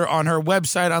support her on her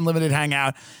website, Unlimited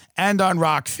Hangout, and on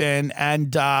Rockfin.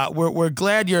 And we're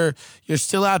glad you're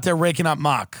still out there raking up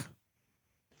muck.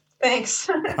 Thanks.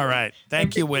 All right.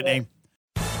 Thank you, Whitney.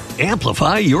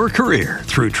 Amplify your career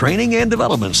through training and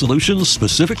development solutions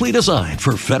specifically designed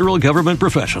for federal government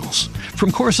professionals.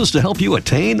 From courses to help you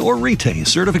attain or retain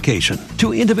certification,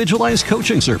 to individualized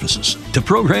coaching services, to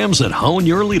programs that hone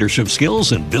your leadership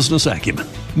skills and business acumen,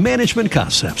 Management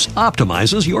Concepts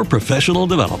optimizes your professional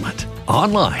development.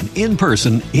 Online, in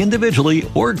person,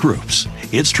 individually, or groups,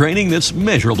 it's training that's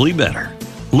measurably better.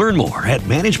 Learn more at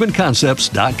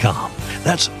managementconcepts.com.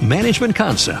 That's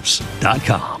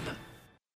managementconcepts.com.